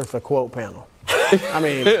was worth a quote panel. I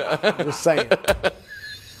mean, just saying.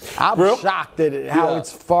 I'm shocked at how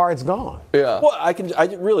far it's gone. Yeah. Well, I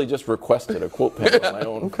really just requested a quote panel on my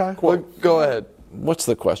own. Okay. Quote. Go ahead. What's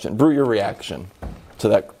the question? Brew, your reaction to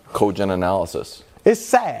that cogent analysis. It's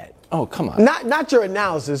sad. Oh, come on. Not your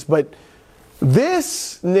analysis, but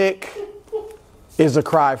this, Nick, is a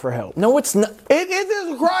cry for help. No, it's not. It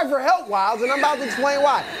is a cry for help, Wiles, and I'm about to explain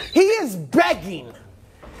why. He is begging.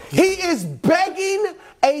 He is begging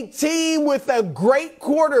a team with a great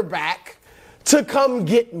quarterback to come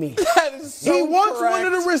get me. That is so He wants correct. one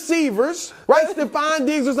of the receivers, right, Stephon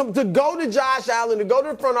Diggs or something, to go to Josh Allen, to go to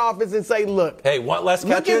the front office and say, look, Hey, want less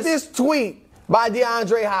look catches? at this tweet by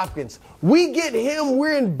DeAndre Hopkins. We get him,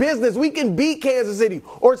 we're in business. We can beat Kansas City.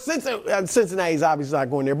 Or Cincinnati's obviously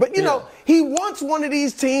not going there. But, you know, he wants one of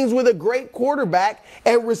these teams with a great quarterback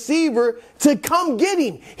and receiver to come get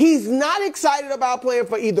him. He's not excited about playing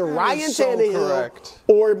for either Ryan so Tannehill correct.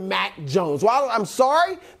 or Mac Jones. Well, I'm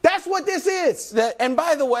sorry. That's what this is. And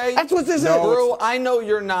by the way, That's what this is. Brew, I know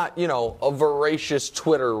you're not, a voracious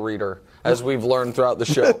Twitter reader, as we've learned throughout the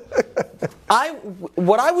show.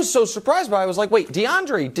 What I was so surprised by, I was like, wait,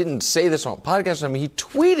 DeAndre didn't say this on a podcast. I mean, he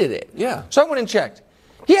tweeted it. Yeah. So I went and checked.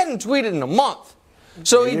 He hadn't tweeted in a month.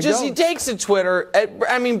 So he takes to Twitter.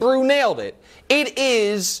 Brew nailed it. It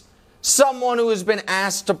is someone who has been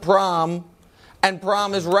asked to prom, and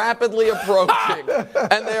prom is rapidly approaching.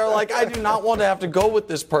 And they're like, I do not want to have to go with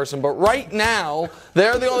this person. But right now,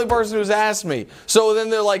 they're the only person who's asked me. So then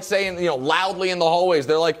they're like saying, loudly in the hallways,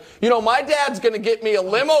 they're like, my dad's going to get me a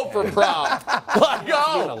limo for prom. Like,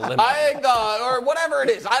 I think, or whatever it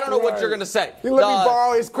is. I don't know what you're going to say. You let me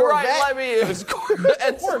borrow his Corvette? Right, let me, his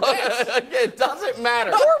Corvette. It doesn't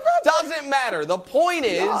matter. Doesn't matter. The point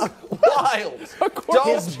is, Wild.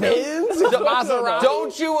 His Benz, his Maserati.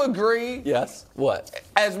 Don't you agree? Yes. What?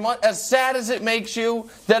 As sad as it makes you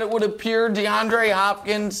that it would appear DeAndre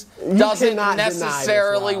Hopkins You doesn't cannot deny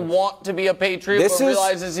necessarily this, Wild. want to be a Patriot, This but is-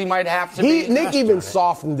 realizes he might have to be. Nick even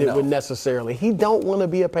softened it with necessarily. He don't want to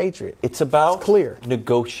be a Patriot. It's about It's clear.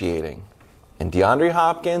 negotiating. And DeAndre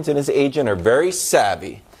Hopkins and his agent are very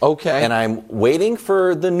savvy. Okay. And I'm waiting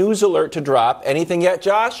for the news alert to drop. Anything yet,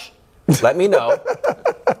 Josh? Let me know.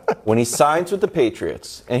 When he signs with the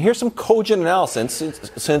Patriots. And here's some cogent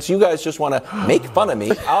analysis. Since you guys just want to make fun of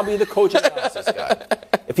me, I'll be the cogent analysis guy.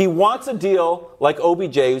 If he wants a deal like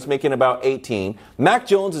OBJ, who's making about 18, Mac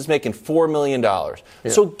Jones is making $4 million. Yeah.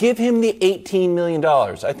 So give him the $18 million.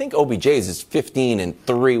 I think OBJ's is 15 and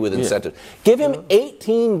 3 with incentives. Give him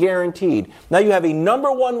 18 guaranteed. Now you have a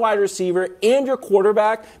number 1 wide receiver and your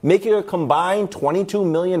quarterback making a combined $22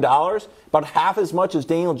 million, about half as much as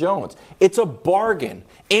Daniel Jones. It's a bargain.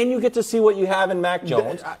 And you get to see what you have in Mac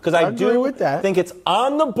Jones. Because I do think it's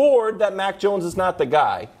on the board that Mac Jones is not the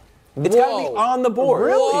guy. It's got to be on the board.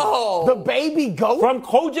 Really? Whoa. The baby goat? From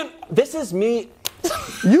Cogent. This is me.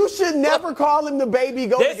 You should never call him the baby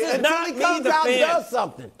goat This is until not he me, comes the out and fan. does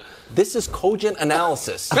something. This is cogent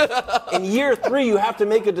analysis. In year 3, you have to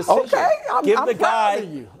make a decision. Okay, Give I'm the guy proud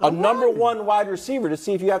of you. a number 1 wide receiver to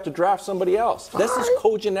see if you have to draft somebody else. This is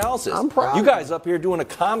cogent analysis. I'm proud. You guys up here doing a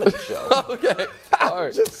comedy show. Okay. All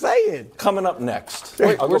right. Just saying. Coming up next.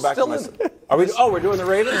 Wait, I'll we're go back still to my. in- Are we? Oh, we're doing the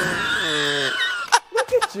Ravens.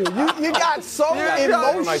 Look at you. You got so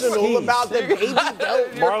emotional about the baby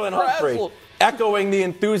goat. Marlon Humphrey, echoing the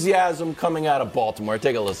enthusiasm coming out of Baltimore.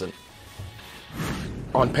 Take a listen.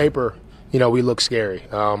 On paper, we look scary.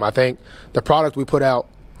 I think the product we put out,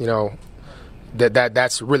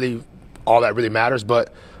 that's really all that really matters.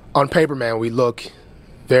 But on paper, man, we look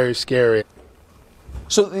very scary.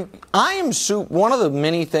 So I am one of the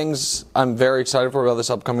many things I'm very excited for about this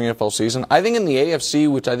upcoming NFL season. I think in the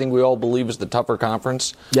AFC, which I think we all believe is the tougher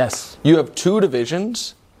conference, yes, you have 2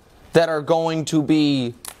 divisions that are going to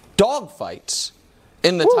be dogfights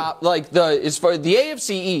in the top. As far as the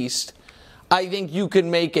AFC East, I think you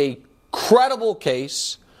can make a credible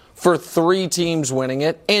case for 3 teams winning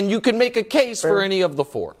it, and you can make a case for any of the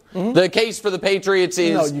 4. Mm-hmm. The case for the Patriots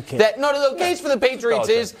is the case for the Patriots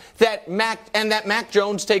is that Mac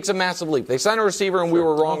Jones takes a massive leap. They signed a receiver, and we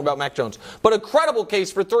were wrong about Mac Jones. But a credible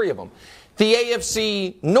case for 3 of them. The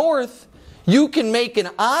AFC North, you can make an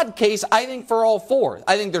odd case, I think, for all 4.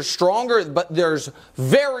 I think they're stronger, but there's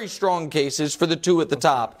very strong cases for the 2 at the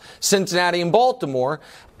top, Cincinnati and Baltimore.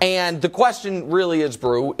 And the question really is,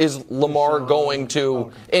 Brew, is Lamar going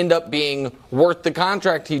to end up being worth the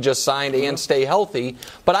contract he just signed and stay healthy?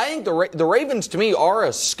 But I think the Ravens, to me, are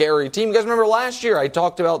a scary team. You guys remember last year I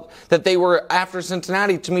talked about that they were, after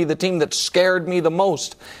Cincinnati, to me, the team that scared me the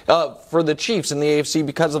most for the Chiefs in the AFC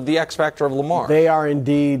because of the X factor of Lamar. They are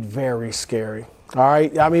indeed very scary. All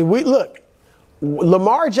right? I mean, look,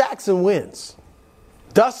 Lamar Jackson wins.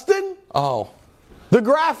 Dustin? Oh. The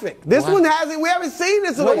graphic. This one hasn't, we haven't seen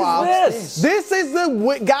this in a while. This is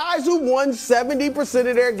the guys who won 70%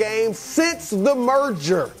 of their games since the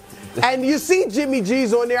merger. And you see Jimmy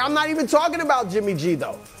G's on there. I'm not even talking about Jimmy G,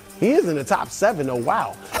 though. He is in the top 7, oh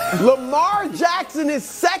wow. Lamar Jackson is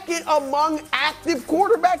second among active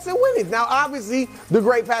quarterbacks in winnings. Now, obviously, the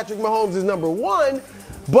great Patrick Mahomes is number 1,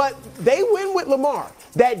 but they win with Lamar.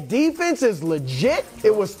 That defense is legit.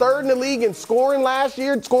 It was 3rd in the league in scoring last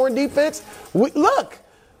year, scoring defense. Look,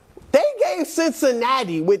 they gave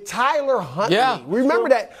Cincinnati with Tyler Huntley. Yeah, remember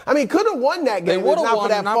that? I mean, could have won that game if not for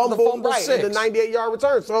that fumble, right, and the 98-yard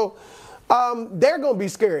return. So they're going to be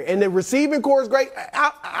scary. And the receiving core is great.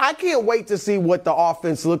 I can't wait to see what the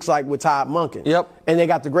offense looks like with Todd Monken. Yep. And they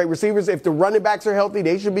got the great receivers. If the running backs are healthy,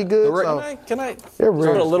 they should be good. Can I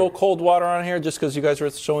throw a little cold water on here just because you guys are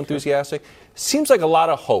so enthusiastic? Seems like a lot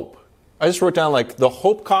of hope. I just wrote down, the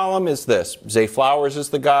hope column is this. Zay Flowers is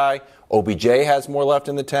the guy. OBJ has more left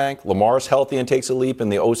in the tank. Lamar's healthy and takes a leap,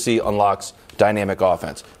 and the OC unlocks dynamic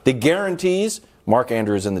offense. The guarantees, Mark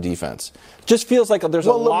Andrews in the defense. Just feels like there's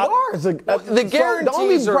a lot. The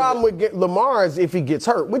only problem with Lamar is if he gets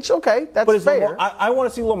hurt, which, okay, that's fair. I want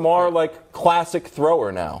to see Lamar classic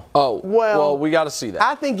thrower now. Oh, well, we got to see that.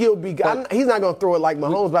 I think he'll be. He's not going to throw it like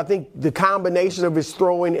Mahomes, but I think the combination of his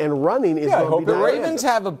throwing and running is going to be the Ravens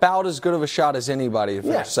have about as good of a shot as anybody to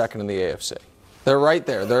finish second in the AFC. They're right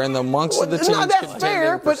there. They're in the amongst of the teams. No, that's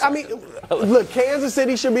fair, but I mean, look, Kansas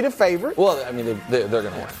City should be the favorite. Well, I mean, they're going to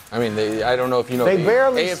win. I mean, I don't know if you know. They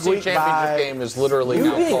barely AFC Championship game is literally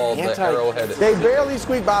now called the Arrowhead. They barely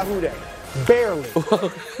squeak by who they? Barely.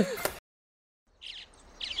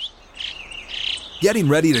 Getting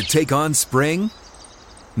ready to take on spring?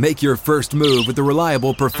 Make your first move with the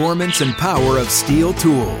reliable performance and power of Steel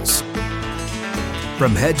tools.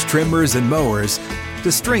 From hedge trimmers and mowers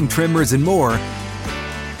to string trimmers and more,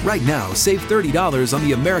 right now save $30 on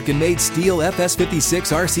the American-made Steel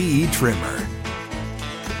FS56 RCE trimmer.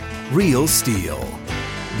 Real Steel.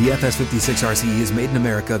 The FS56 RCE is made in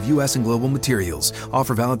America of U.S. and global materials.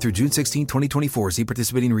 Offer valid through June 16, 2024. See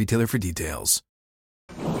participating retailer for details.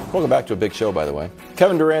 Welcome back to a big show, by the way.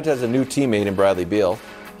 Kevin Durant has a new teammate in Bradley Beal.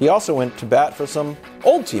 He also went to bat for some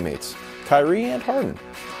old teammates, Kyrie and Harden,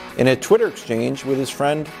 in a Twitter exchange with his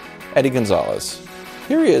friend Eddie Gonzalez.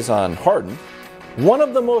 here he is on Harden, one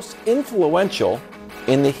of the most influential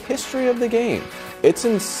in the history of the game. It's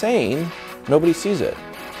insane. Nobody sees it.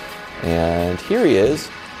 And here he is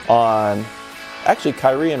on, actually,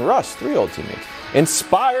 Kyrie and Russ, 3 old teammates.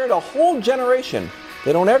 Inspired a whole generation.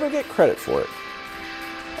 They don't ever get credit for it.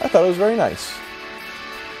 I thought it was very nice.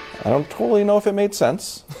 I don't totally know if it made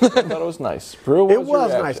sense. I thought it was nice. Brew, it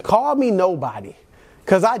was nice. Call me nobody,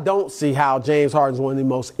 because I don't see how James Harden's one of the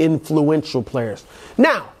most influential players.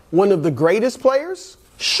 Now, one of the greatest players?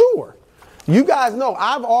 Sure. You guys know,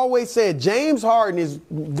 I've always said James Harden is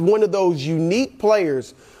one of those unique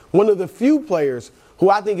players, one of the few players who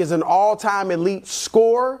I think is an all-time elite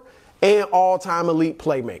scorer and all-time elite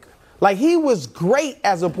playmaker. Like, he was great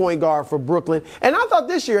as a point guard for Brooklyn. And I thought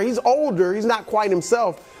this year, he's older, he's not quite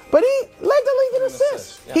himself, but he led the league in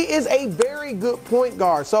assists. Yeah. He is a very good point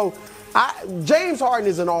guard. So James Harden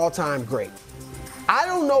is an all-time great. I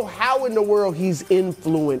don't know how in the world he's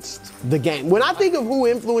influenced the game. When I think of who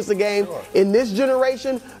influenced the game in this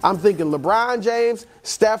generation, I'm thinking LeBron James,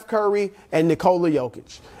 Steph Curry, and Nikola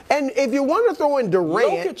Jokic. And if you want to throw in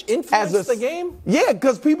Durant Jokic influenced the game? Yeah,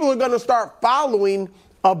 because people are going to start following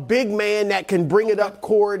a big man that can bring it up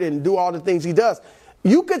court and do all the things he does.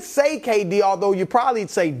 You could say KD, although you probably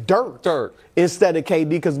say Dirk instead of KD,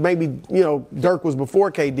 because maybe, Dirk was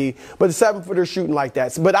before KD, but the 7-footer shooting like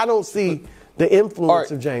that. But I don't see the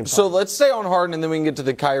influence of James Harden. So let's stay on Harden, and then we can get to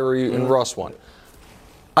the Kyrie and Russ one.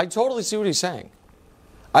 I totally see what he's saying.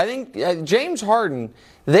 I think James Harden,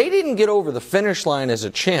 they didn't get over the finish line as a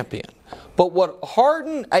champion. But what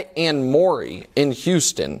Harden and Morey in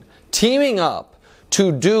Houston teaming up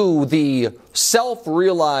to do the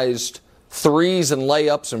self-realized threes and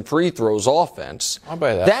layups and free throws offense. I'll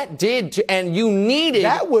buy that. That did, and you needed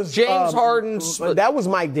James Harden's. That was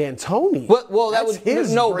Mike D'Antoni. Well, that was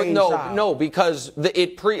his no, because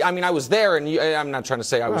I was there, and I'm not trying to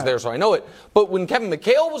say I was there, so I know it. But when Kevin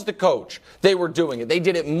McHale was the coach, they were doing it. They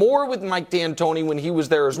did it more with Mike D'Antoni when he was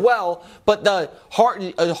there as well. But the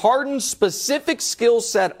Harden's specific skill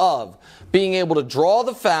set of being able to draw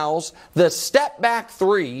the fouls, the step-back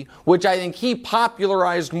three, which I think he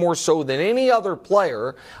popularized more so than any other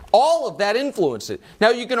player, all of that influenced it.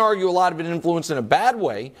 Now, you can argue a lot of it influenced in a bad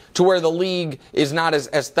way, to where the league is not as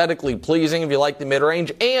aesthetically pleasing if you like the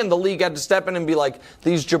mid-range, and the league had to step in and be like,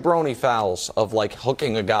 these jabroni fouls of, like,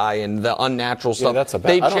 hooking a guy and the unnatural stuff.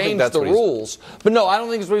 They changed the rules. But no, I don't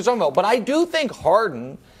think that's what he's talking about. But I do think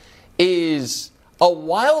Harden is a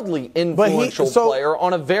wildly influential player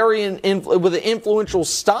on a with an influential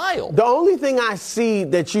style. The only thing I see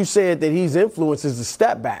that you said that he's influenced is the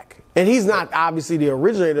step back. And he's not obviously the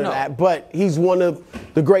originator of that, but he's one of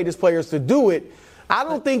the greatest players to do it. I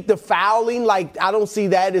don't think the fouling, I don't see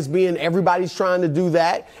that as being everybody's trying to do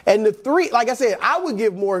that. And the three, like I said, I would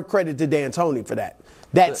give more credit to D'Antoni for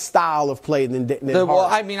that style of play than Harden. Well,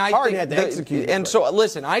 I mean, Harden had to execute. And so,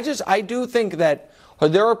 listen, I do think that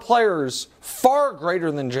there are players far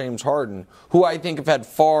greater than James Harden who I think have had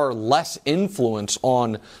far less influence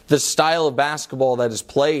on the style of basketball that is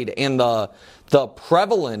played and the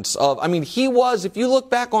prevalence of, he was, if you look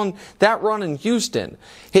back on that run in Houston,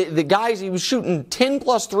 he was shooting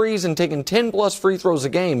 10-plus threes and taking 10-plus free throws a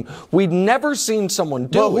game. We'd never seen someone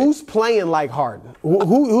do it. But who's playing like Harden?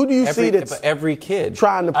 Who do you see that's every kid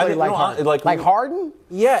trying to play like Harden? Like Harden?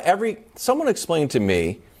 Yeah, someone explained to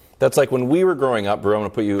me, that's like when we were growing up, bro, I'm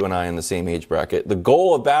going to put you and I in the same age bracket. The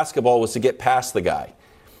goal of basketball was to get past the guy.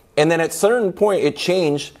 And then at a certain point, it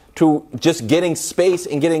changed to just getting space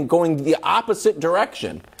and going the opposite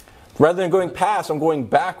direction. Rather than going past, I'm going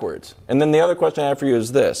backwards. And then the other question I have for you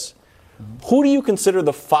is this. Who do you consider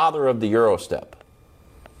the father of the Euro step?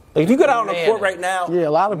 Like if you go out on the court right now. Yeah,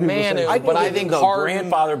 a lot of people say that. But I think Harden,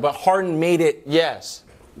 grandfather, but Harden made it. Yes.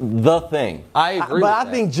 The thing. I agree. But I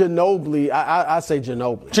think Ginobili, I say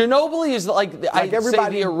Ginobili. Ginobili is like everybody say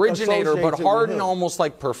the originator, but Harden almost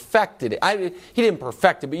perfected it. He didn't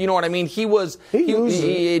perfect it, but you know what I mean? He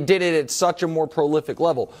did it at such a more prolific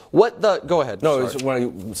level. Go ahead. No, it's when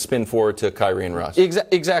you spin forward to Kyrie and Russ.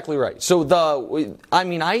 Exactly right. So I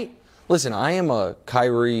am a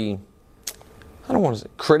Kyrie, I don't want to say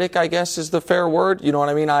critic, I guess is the fair word. You know what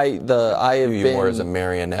I mean? I have been more as a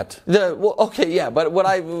marionette. But oh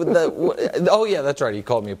yeah, that's right. He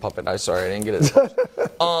called me a puppet. I didn't get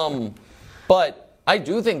it. But I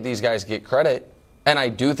do think these guys get credit, and I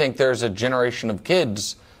do think there's a generation of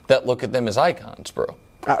kids that look at them as icons, bro.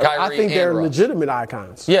 I think they're legitimate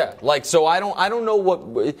icons. Yeah, so I don't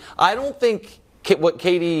know I don't think what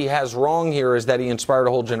KD has wrong here is that he inspired a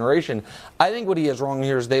whole generation. I think what he has wrong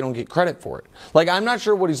here is they don't get credit for it. I'm not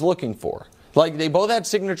sure what he's looking for. Like, they both had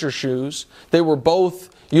signature shoes. They were both,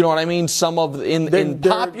 you know what I mean, in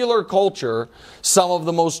popular culture, some of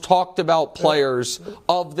the most talked about players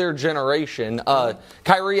of their generation.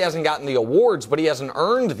 Kyrie hasn't gotten the awards, but he hasn't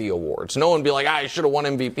earned the awards. No one would be like, I should have won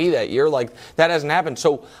MVP that year. Like, that hasn't happened.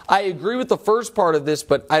 So I agree with the first part of this,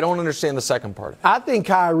 but I don't understand the second part. I think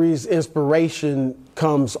Kyrie's inspiration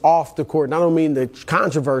comes off the court. And I don't mean the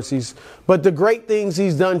controversies, but the great things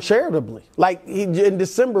he's done charitably. Like, in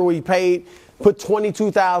December, we put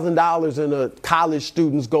 $22,000 in a college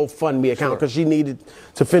student's GoFundMe account because she needed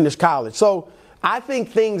to finish college. So I think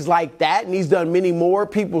things like that, and he's done many more.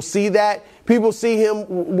 People see that. People see him,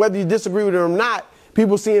 whether you disagree with him or not,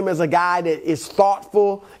 people see him as a guy that is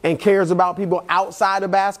thoughtful and cares about people outside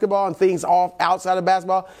of basketball and things outside of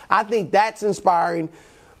basketball. I think that's inspiring.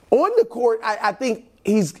 On the court, I think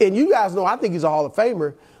and you guys know, I think he's a Hall of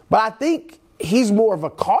Famer, but I think he's more of a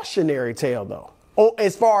cautionary tale, though,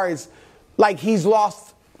 as far as, like, he's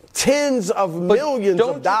lost tens of millions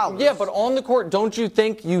of dollars. Yeah, but on the court, don't you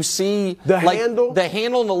think you see the handle and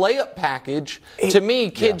the layup package? To me,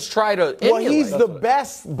 kids try to emulate. Well, he's the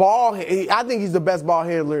best I think he's the best ball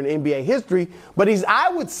handler in NBA history, but he's, I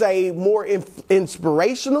would say, more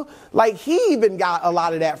inspirational. Like, he even got a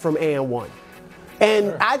lot of that from And One.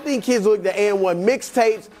 And I think kids look at And One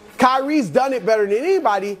mixtapes. Kyrie's done it better than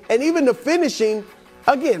anybody, and even the finishing.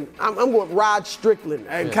 Again, I'm going Rod Strickland,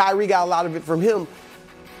 and Kyrie got a lot of it from him.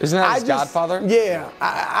 Isn't that his godfather? Yeah,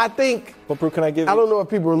 I think. What proof can I give you? I don't know if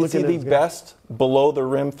people are looking at the best below the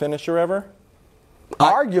rim finisher ever?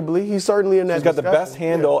 Arguably, he's certainly in that. He's got the best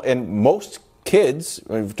handle, and most kids,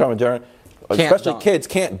 especially kids,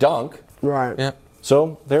 can't dunk. Right. Yeah.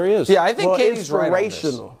 So there he is. Yeah, I think Katie's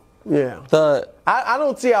inspirational. Right on this. Yeah. I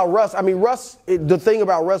don't see how Russ. I mean, the thing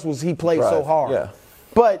about Russ was he played so hard. Yeah.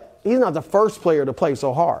 But he's not the first player to play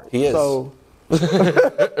so hard. He is. So,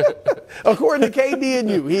 according to KD and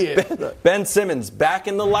you, he is. Ben Simmons back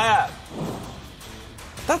in the lab.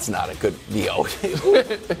 That's not a good deal.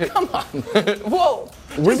 Come on. Whoa.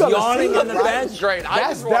 We're going yawning to see on the bench. Great.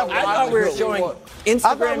 I thought we were showing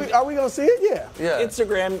Instagram. Are we going to see it? Yeah.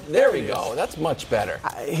 Instagram. There we go. That's much better.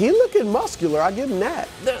 He looking muscular. I give him that.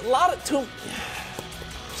 There's a lot of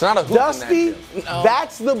It's not a hoop Dusty,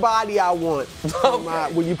 that's the body I want.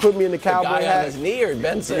 When you put me in the cowboy hat. hat. On his knee or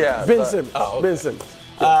Ben Simmons? Yeah, Ben Simmons. Oh, okay. Ben Simmons.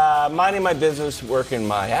 Minding my business, working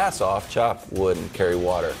my ass off, chop wood and carry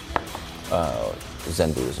water.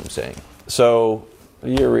 Zen Buddhism saying. So,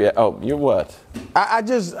 you're what? I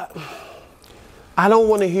don't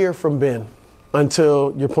want to hear from Ben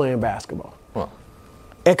until you're playing basketball. Well,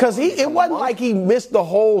 because it wasn't like he missed the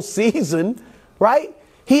whole season, right?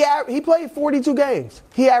 He played 42 games.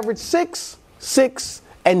 He averaged 6, 6,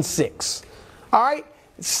 and 6. All right?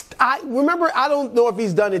 I don't know if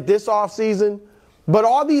he's done it this offseason, but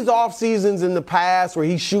all these off seasons in the past where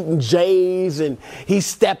he's shooting J's and he's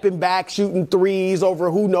stepping back, shooting threes over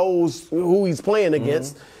who knows who he's playing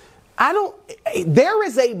against, there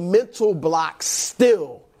is a mental block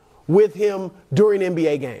still with him during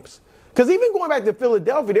NBA games. Because even going back to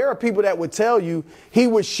Philadelphia, there are people that would tell you he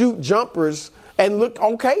would shoot jumpers and look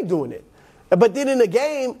okay doing it. But then in the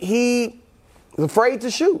game, he was afraid to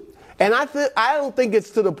shoot. And I don't think it's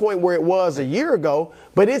to the point where it was a year ago,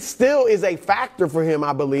 but it still is a factor for him,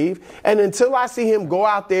 I believe. And until I see him go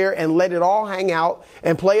out there and let it all hang out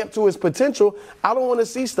and play up to his potential, I don't want to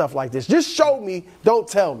see stuff like this. Just show me, don't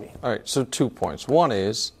tell me. All right, so 2 points. One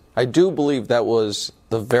is, I do believe that was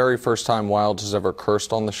the very first time Wild has ever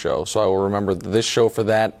cursed on the show, so I will remember this show for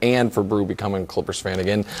that and for Brew becoming a Clippers fan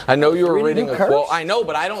again. I know you were reading a quote. I know,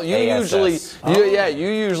 but I don't. You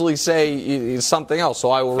usually say something else,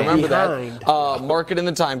 so I will remember that. Mark it in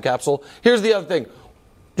the time capsule. Here's the other thing.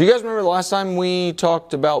 Do you guys remember the last time we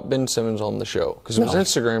talked about Ben Simmons on the show? Because it was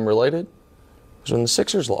Instagram related. It was when the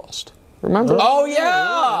Sixers lost. Remember? Oh,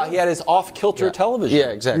 yeah. He had his off-kilter television. Yeah,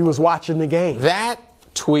 exactly. He was watching the game. That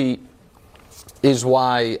tweet is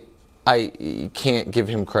why I can't give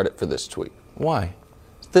him credit for this tweet. Why?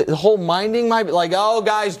 The whole minding my, like, oh,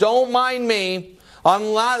 guys, don't mind me.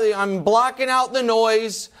 I'm blocking out the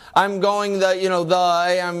noise. I'm going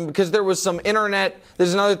because there was some internet.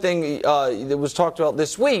 There's another thing that was talked about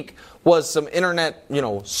this week was some internet,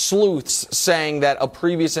 sleuths saying that a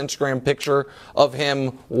previous Instagram picture of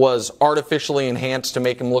him was artificially enhanced to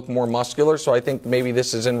make him look more muscular. So I think maybe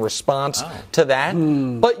this is in response to that.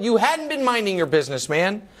 But you hadn't been minding your business,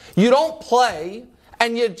 man. You don't play,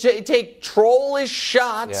 and you take trollish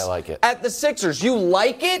shots at the Sixers. You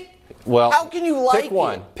like it? Well, how can you like pick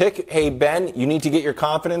one? Hey, Ben, you need to get your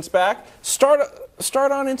confidence back. Start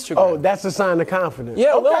on Instagram. Oh, that's a sign of confidence.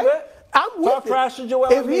 Yeah, a little bit. I'm with Talk trash to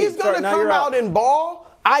Joel. If he's going to come out and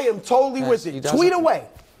ball, I am totally with it. Tweet away.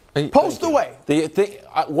 Post away.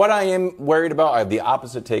 What I am worried about, I have the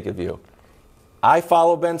opposite take of you. I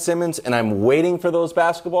follow Ben Simmons, and I'm waiting for those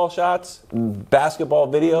basketball shots,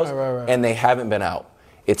 basketball videos, and they haven't been out.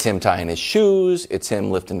 It's him tying his shoes. It's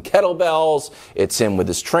him lifting kettlebells. It's him with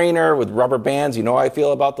his trainer with rubber bands. You know how I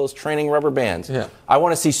feel about those training rubber bands. Yeah. I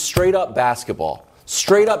want to see straight up basketball.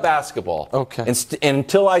 Straight up basketball. Okay. And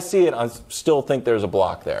until I see it, I still think there's a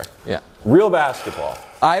block there. Yeah. Real basketball.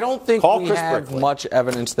 I don't think we Chris have Brickley. much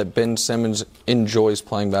evidence that Ben Simmons enjoys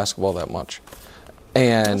playing basketball that much.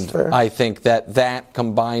 And I think that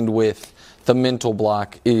combined with the mental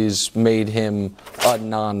block is made him a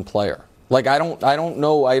non-player. Like I don't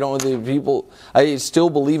know the people. I still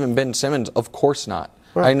believe in Ben Simmons. Of course not.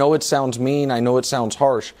 Right. I know it sounds mean. I know it sounds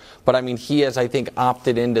harsh. But I mean, he has, I think,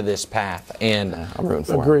 opted into this path, and I'm rooting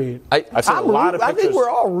for him. Agreed. I've seen a lot of pictures. I think we're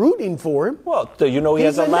all rooting for him. Well, do you know he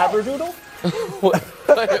has a Labradoodle?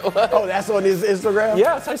 Oh, that's on his Instagram?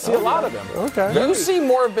 Yes, I see a lot of them. Okay. You see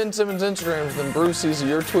more of Ben Simmons' Instagrams than Bruce sees of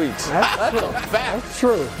your tweets. That's a fact. That's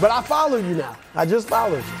true. But I follow you now. I just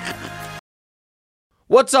followed you.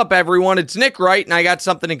 What's up, everyone? It's Nick Wright, and I got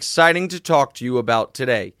something exciting to talk to you about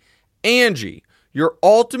today. Angie, your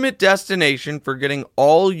ultimate destination for getting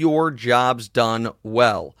all your jobs done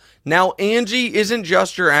well. Now, Angie isn't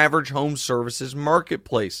just your average home services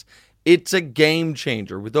marketplace. It's a game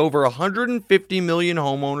changer with over 150 million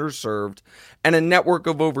homeowners served and a network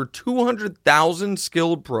of over 200,000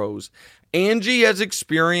 skilled pros. Angie has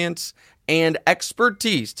experience and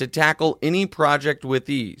expertise to tackle any project with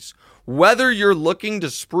ease. Whether you're looking to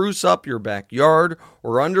spruce up your backyard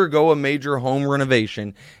or undergo a major home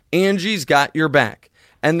renovation, Angie's got your back.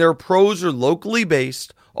 And their pros are locally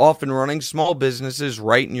based, often running small businesses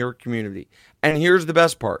right in your community. And here's the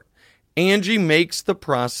best part. Angie makes the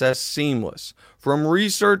process seamless. From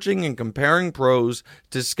researching and comparing pros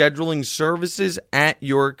to scheduling services at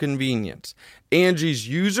your convenience. Angie's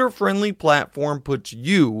user-friendly platform puts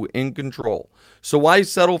you in control. So why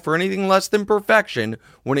settle for anything less than perfection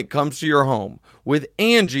when it comes to your home? With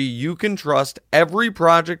Angie, you can trust every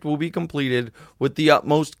project will be completed with the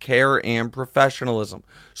utmost care and professionalism.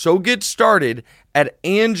 So get started at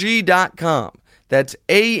Angie.com. That's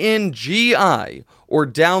ANGI. Or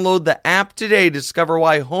download the app today to discover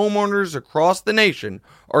why homeowners across the nation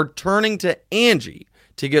are turning to Angie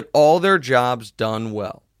to get all their jobs done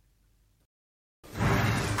well.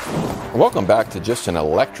 Welcome back to Just an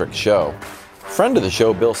Electric Show. Friend of the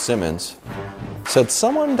show, Bill Simmons, said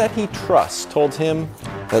someone that he trusts told him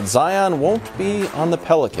that Zion won't be on the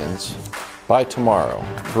Pelicans by tomorrow.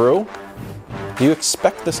 Brew, do you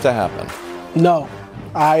expect this to happen? No.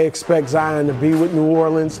 I expect Zion to be with New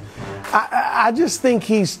Orleans. I just think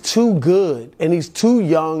he's too good, and he's too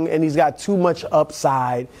young, and he's got too much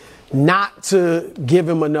upside not to give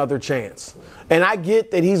him another chance. And I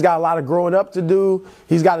get that he's got a lot of growing up to do.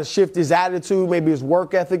 He's got to shift his attitude. Maybe his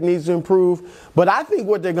work ethic needs to improve. But I think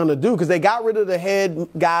what they're going to do, because they got rid of the head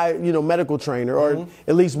guy, medical trainer, or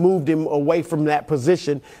at least moved him away from that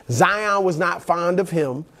position. Zion was not fond of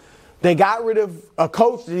him. They got rid of a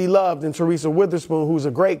coach that he loved in Teresa Witherspoon, who's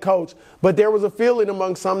a great coach, but there was a feeling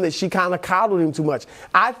among some that she kind of coddled him too much.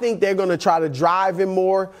 I think they're going to try to drive him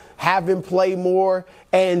more, have him play more,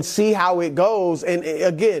 and see how it goes. And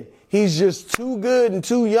again, he's just too good and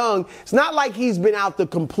too young. It's not like he's been out the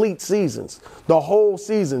complete seasons, the whole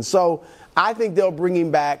season. So I think they'll bring him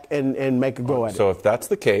back and make a go at it. So if that's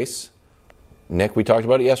the case, Nick, we talked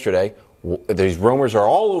about it yesterday, these rumors are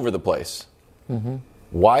all over the place. Mm-hmm.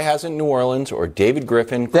 Why hasn't New Orleans or David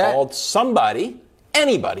Griffin called somebody,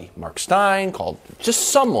 anybody, Mark Stein, called just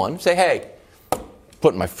someone, say, hey,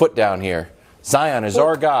 putting my foot down here. Zion is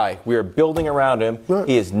our guy. We are building around him.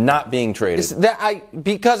 He is not being traded.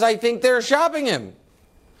 Because I think they're shopping him.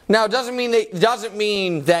 Now, it doesn't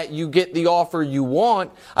mean that you get the offer you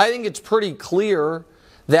want. I think it's pretty clear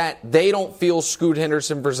that they don't feel Scoot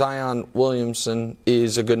Henderson for Zion Williamson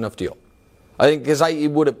is a good enough deal. I think because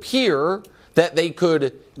it would appear that they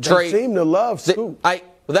could trade. They seem to love Scoot.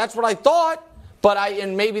 That's what I thought,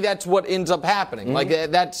 and maybe that's what ends up happening. Mm-hmm.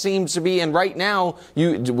 Like that seems to be, and right now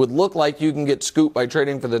it would look like you can get Scoot by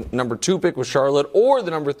trading for the number 2 pick with Charlotte or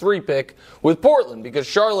the number 3 pick with Portland, because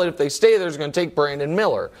Charlotte, if they stay there, is going to take Brandon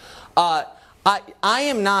Miller. I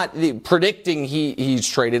am not predicting he's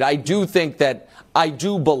traded. I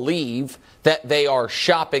do believe that they are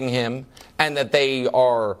shopping him and that they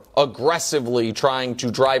are aggressively trying to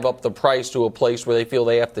drive up the price to a place where they feel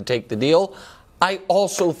they have to take the deal. I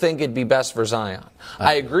also think it'd be best for Zion.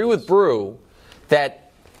 I agree with Brew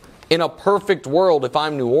that in a perfect world, if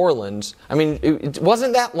I'm New Orleans, I mean, it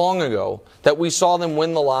wasn't that long ago that we saw them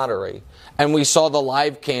win the lottery. And we saw the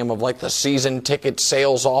live cam of like the season ticket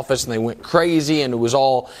sales office, and they went crazy, and it was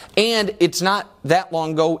all. And it's not that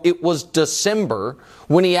long ago. It was December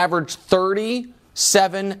when he averaged 30,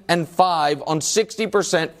 7, and 5 on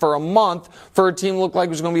 60% for a month for a team that looked like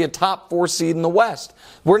it was going to be a top 4 seed in the West.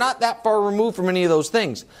 We're not that far removed from any of those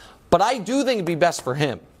things. But I do think it'd be best for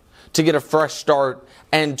him to get a fresh start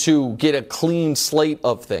and to get a clean slate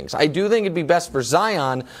of things. I do think it'd be best for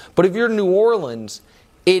Zion, but if you're New Orleans,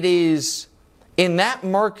 it is, in that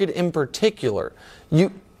market in particular,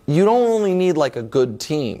 you don't only need like a good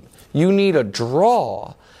team. You need a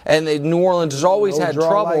draw. And New Orleans has always had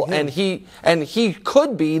trouble, like, and he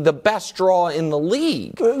could be the best draw in the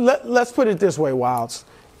league. Let's put it this way, Wilds.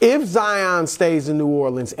 If Zion stays in New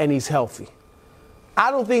Orleans and he's healthy, I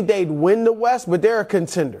don't think they'd win the West, but they're a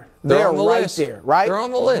contender. They're on the right list. there, right? They're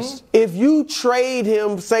on the list. If you trade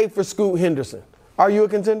him, say, for Scoot Henderson, are you a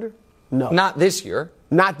contender? No. Not this year.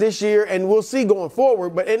 Not this year, and we'll see going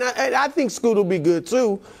forward. But I think Scoot will be good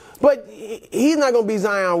too. But he's not going to be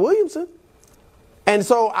Zion Williamson. And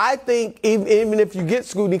so I think even if you get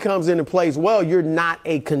Scoot, he comes in and plays well, you're not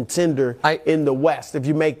a contender in the West if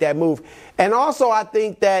you make that move. And also I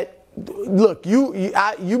think that, look,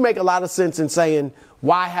 you make a lot of sense in saying,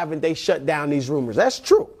 why haven't they shut down these rumors? That's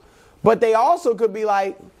true. But they also could be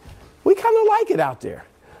like, we kind of like it out there.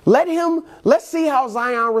 Let's see how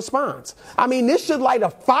Zion responds. I mean, this should light a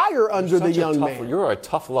fire under the young man. You're a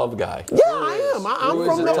tough love guy. Yeah, I am. I'm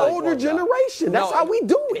from the older generation. That's how we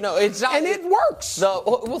do it. No, it's not. And it works.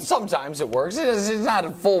 Well, sometimes it works. It's not a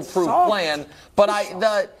foolproof plan. But we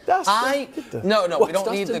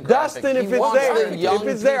don't need the graphic. Dustin, if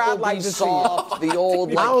it's there, I'd like to see it. The old,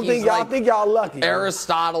 I don't think y'all lucky.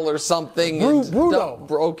 Aristotle or something. Bruto.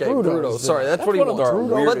 Okay, Bruto. Sorry, that's what he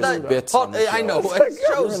wants. I know.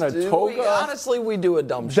 Honestly, we do a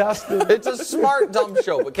dumb show. Dustin. It's a smart dumb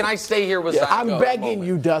show. But can I stay here with Zion? I'm begging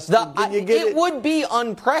you, Dustin. It would be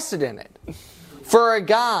unprecedented for a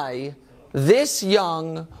guy this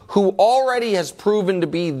young, who already has proven to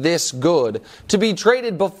be this good, to be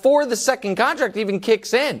traded before the second contract even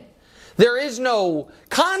kicks in. There is no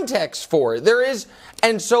context for it.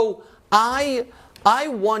 And so I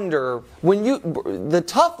wonder, the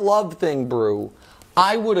tough love thing, Brew,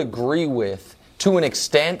 I would agree with to an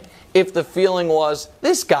extent if the feeling was,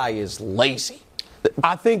 this guy is lazy.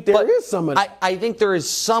 I think there is some of that. I think there is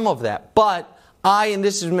some of that, but and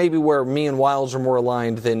this is maybe where me and Wiles are more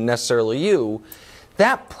aligned than necessarily you,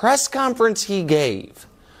 that press conference he gave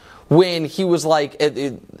when he was like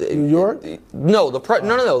New York? No, the press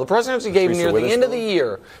conference he gave near the end of the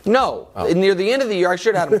year. No, near the end of the year. I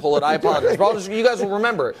should have had him pull it. I apologize. You guys will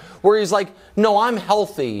remember it. Where he's like, "No, I'm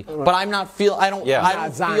healthy, but I don't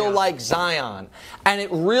feel like Zion." And it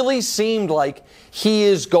really seemed like he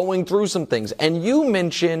is going through some things. And you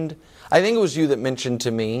mentioned, I think it was you that mentioned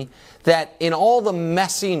to me, that in all the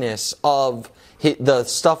messiness of the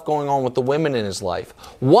stuff going on with the women in his life,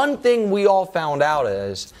 one thing we all found out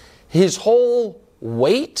is his whole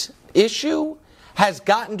weight issue has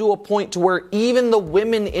gotten to a point to where even the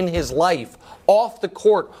women in his life off the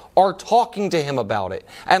court are talking to him about it.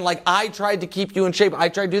 And like, I tried to keep you in shape. I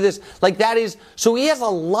tried to do this. Like, that is, so he has a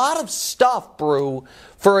lot of stuff, Brew,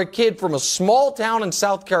 for a kid from a small town in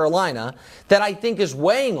South Carolina that I think is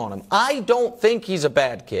weighing on him. I don't think he's a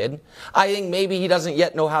bad kid. I think maybe he doesn't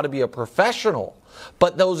yet know how to be a professional.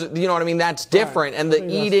 But those, you know what I mean, that's different. And the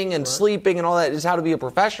eating and sleeping and all that is how to be a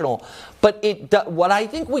professional. But what I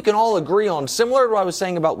think we can all agree on, similar to what I was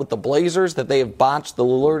saying about with the Blazers, that they have botched the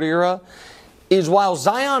Lillard era, is while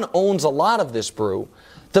Zion owns a lot of this, Brew,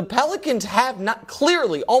 the Pelicans have not,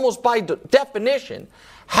 clearly, almost by definition,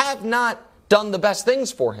 have not done the best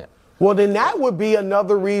things for him. Well, then that would be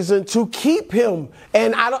another reason to keep him.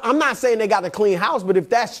 And I'm not saying they got a clean house, but if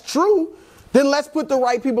that's true, then let's put the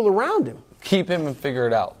right people around him. Keep him and figure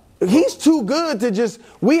it out. He's too good to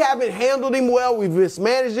we haven't handled him well. We've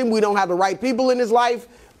mismanaged him. We don't have the right people in his life.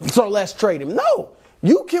 So let's trade him. No,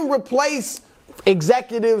 you can replace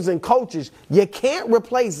executives and coaches. You can't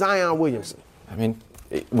replace Zion Williamson. I mean,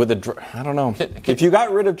 I don't know. If you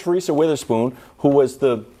got rid of Teresa Witherspoon, who was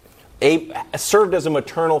served as a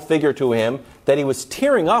maternal figure to him, that he was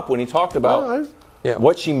tearing up when he talked about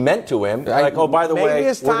what she meant to him. Like, oh, by the way,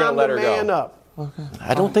 we're going to let her go. Okay.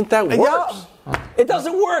 I don't think that works. Yeah. It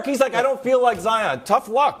doesn't work. He's like, I don't feel like Zion. Tough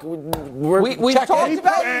luck. We've talked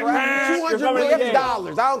about it. $200 million.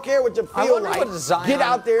 I don't care what you feel like. Get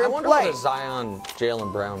out there and play. I wonder what a Zion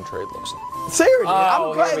Jaylen Brown trade looks like. Seriously,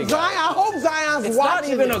 Oh, I'm glad Zion. I hope Zion's It's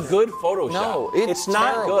watching. not even this. a good Photoshop. No, it's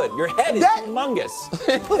not terrible. good. Your head is humongous.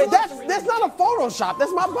 That's not a Photoshop.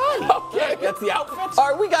 That's my body. Okay, that's the outfit. All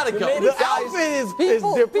right, we gotta go. The outfit is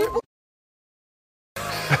different.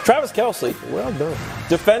 Travis Kelce, Well done.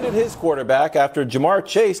 defended his quarterback after Jamar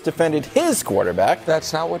Chase defended his quarterback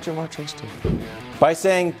That's not what Jamar Chase did. by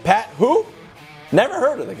saying, Pat who? Never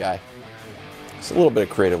heard of the guy. It's a little bit of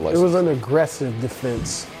creative It license. was an aggressive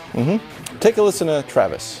defense. Take a listen to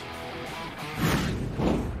Travis.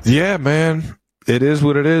 Yeah, man. It is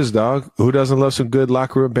what it is, dog. Who doesn't love some good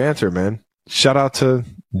locker room banter, man? Shout out to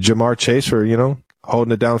Jamar Chase for,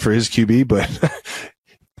 holding it down for his QB, but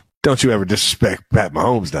don't you ever disrespect Pat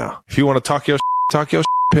Mahomes now. If you want to talk your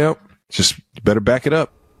pimp. Just better back it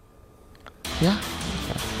up. Yeah.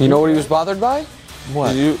 You know what he was bothered by?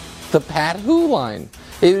 What? The Pat Who line.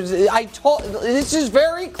 This is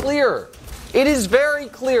very clear. It is very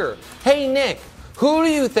clear. Hey, Nick, who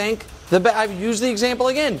do you think I've used the example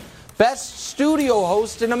again. Best studio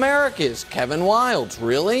host in America is Kevin Wildes.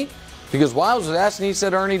 Really? Because Wildes was asked and he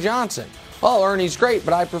said Ernie Johnson. Oh, Ernie's great,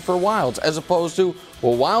 but I prefer Wildes. As opposed to,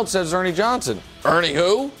 well, Wildes says Ernie Johnson. Ernie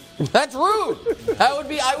who? That's rude.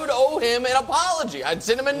 I would owe him an apology. I'd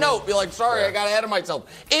send him a note, be like, sorry, I got ahead of myself.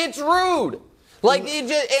 It's rude.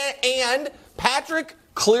 And Patrick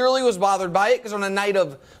clearly was bothered by it because on a night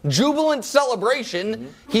of jubilant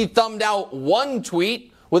celebration, he thumbed out one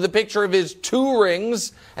tweet with a picture of his 2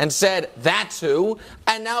 rings and said, that's who.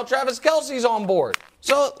 And now Travis Kelce's on board.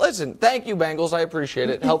 So, listen, thank you, Bengals. I appreciate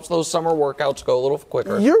it. Helps those summer workouts go a little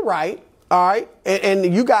quicker. You're right. All right.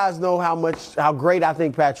 And you guys know how great I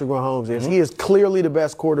think Patrick Mahomes is. He is clearly the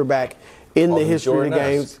best quarterback in the history of the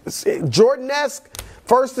games. Jordan-esque.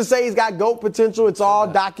 First to say he's got GOAT potential. It's all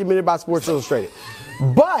documented by Sports Illustrated.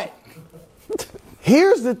 But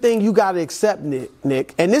here's the thing you got to accept,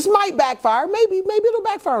 Nick, and this might backfire. Maybe it'll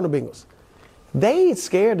backfire on the Bengals. They ain't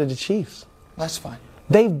scared of the Chiefs. That's fine.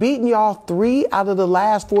 They've beaten y'all 3 out of the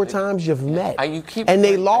last 4 times you've met. And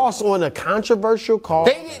they lost on a controversial call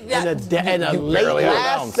and a late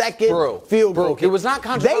last-second field goal. It was not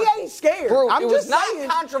controversial. They ain't scared. It was not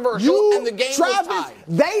controversial, and the game was tied.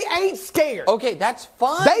 They ain't scared. Okay, that's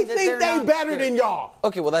fine. They think they better than y'all.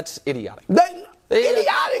 Okay, well, that's idiotic.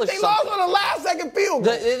 Idiotic. They lost on a last-second field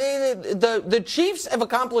goal. The Chiefs have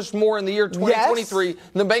accomplished more in the year 2023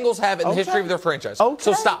 than the Bengals have in the history of their franchise. Okay.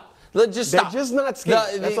 So stop. Just stop. They're just not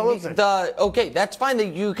scared. That's all I'm saying. Okay, that's fine.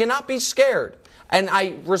 You cannot be scared. And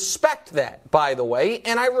I respect that, by the way.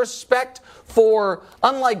 And I respect for,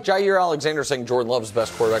 unlike Jair Alexander saying Jordan Love's the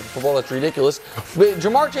best quarterback in football, that's ridiculous. But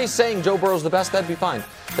Jamar Chase saying Joe Burrow's the best, that'd be fine.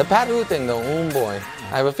 The Pat Who thing, though, oh boy.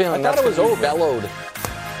 I have a feeling that's bellowed.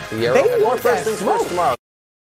 They More first things first tomorrow.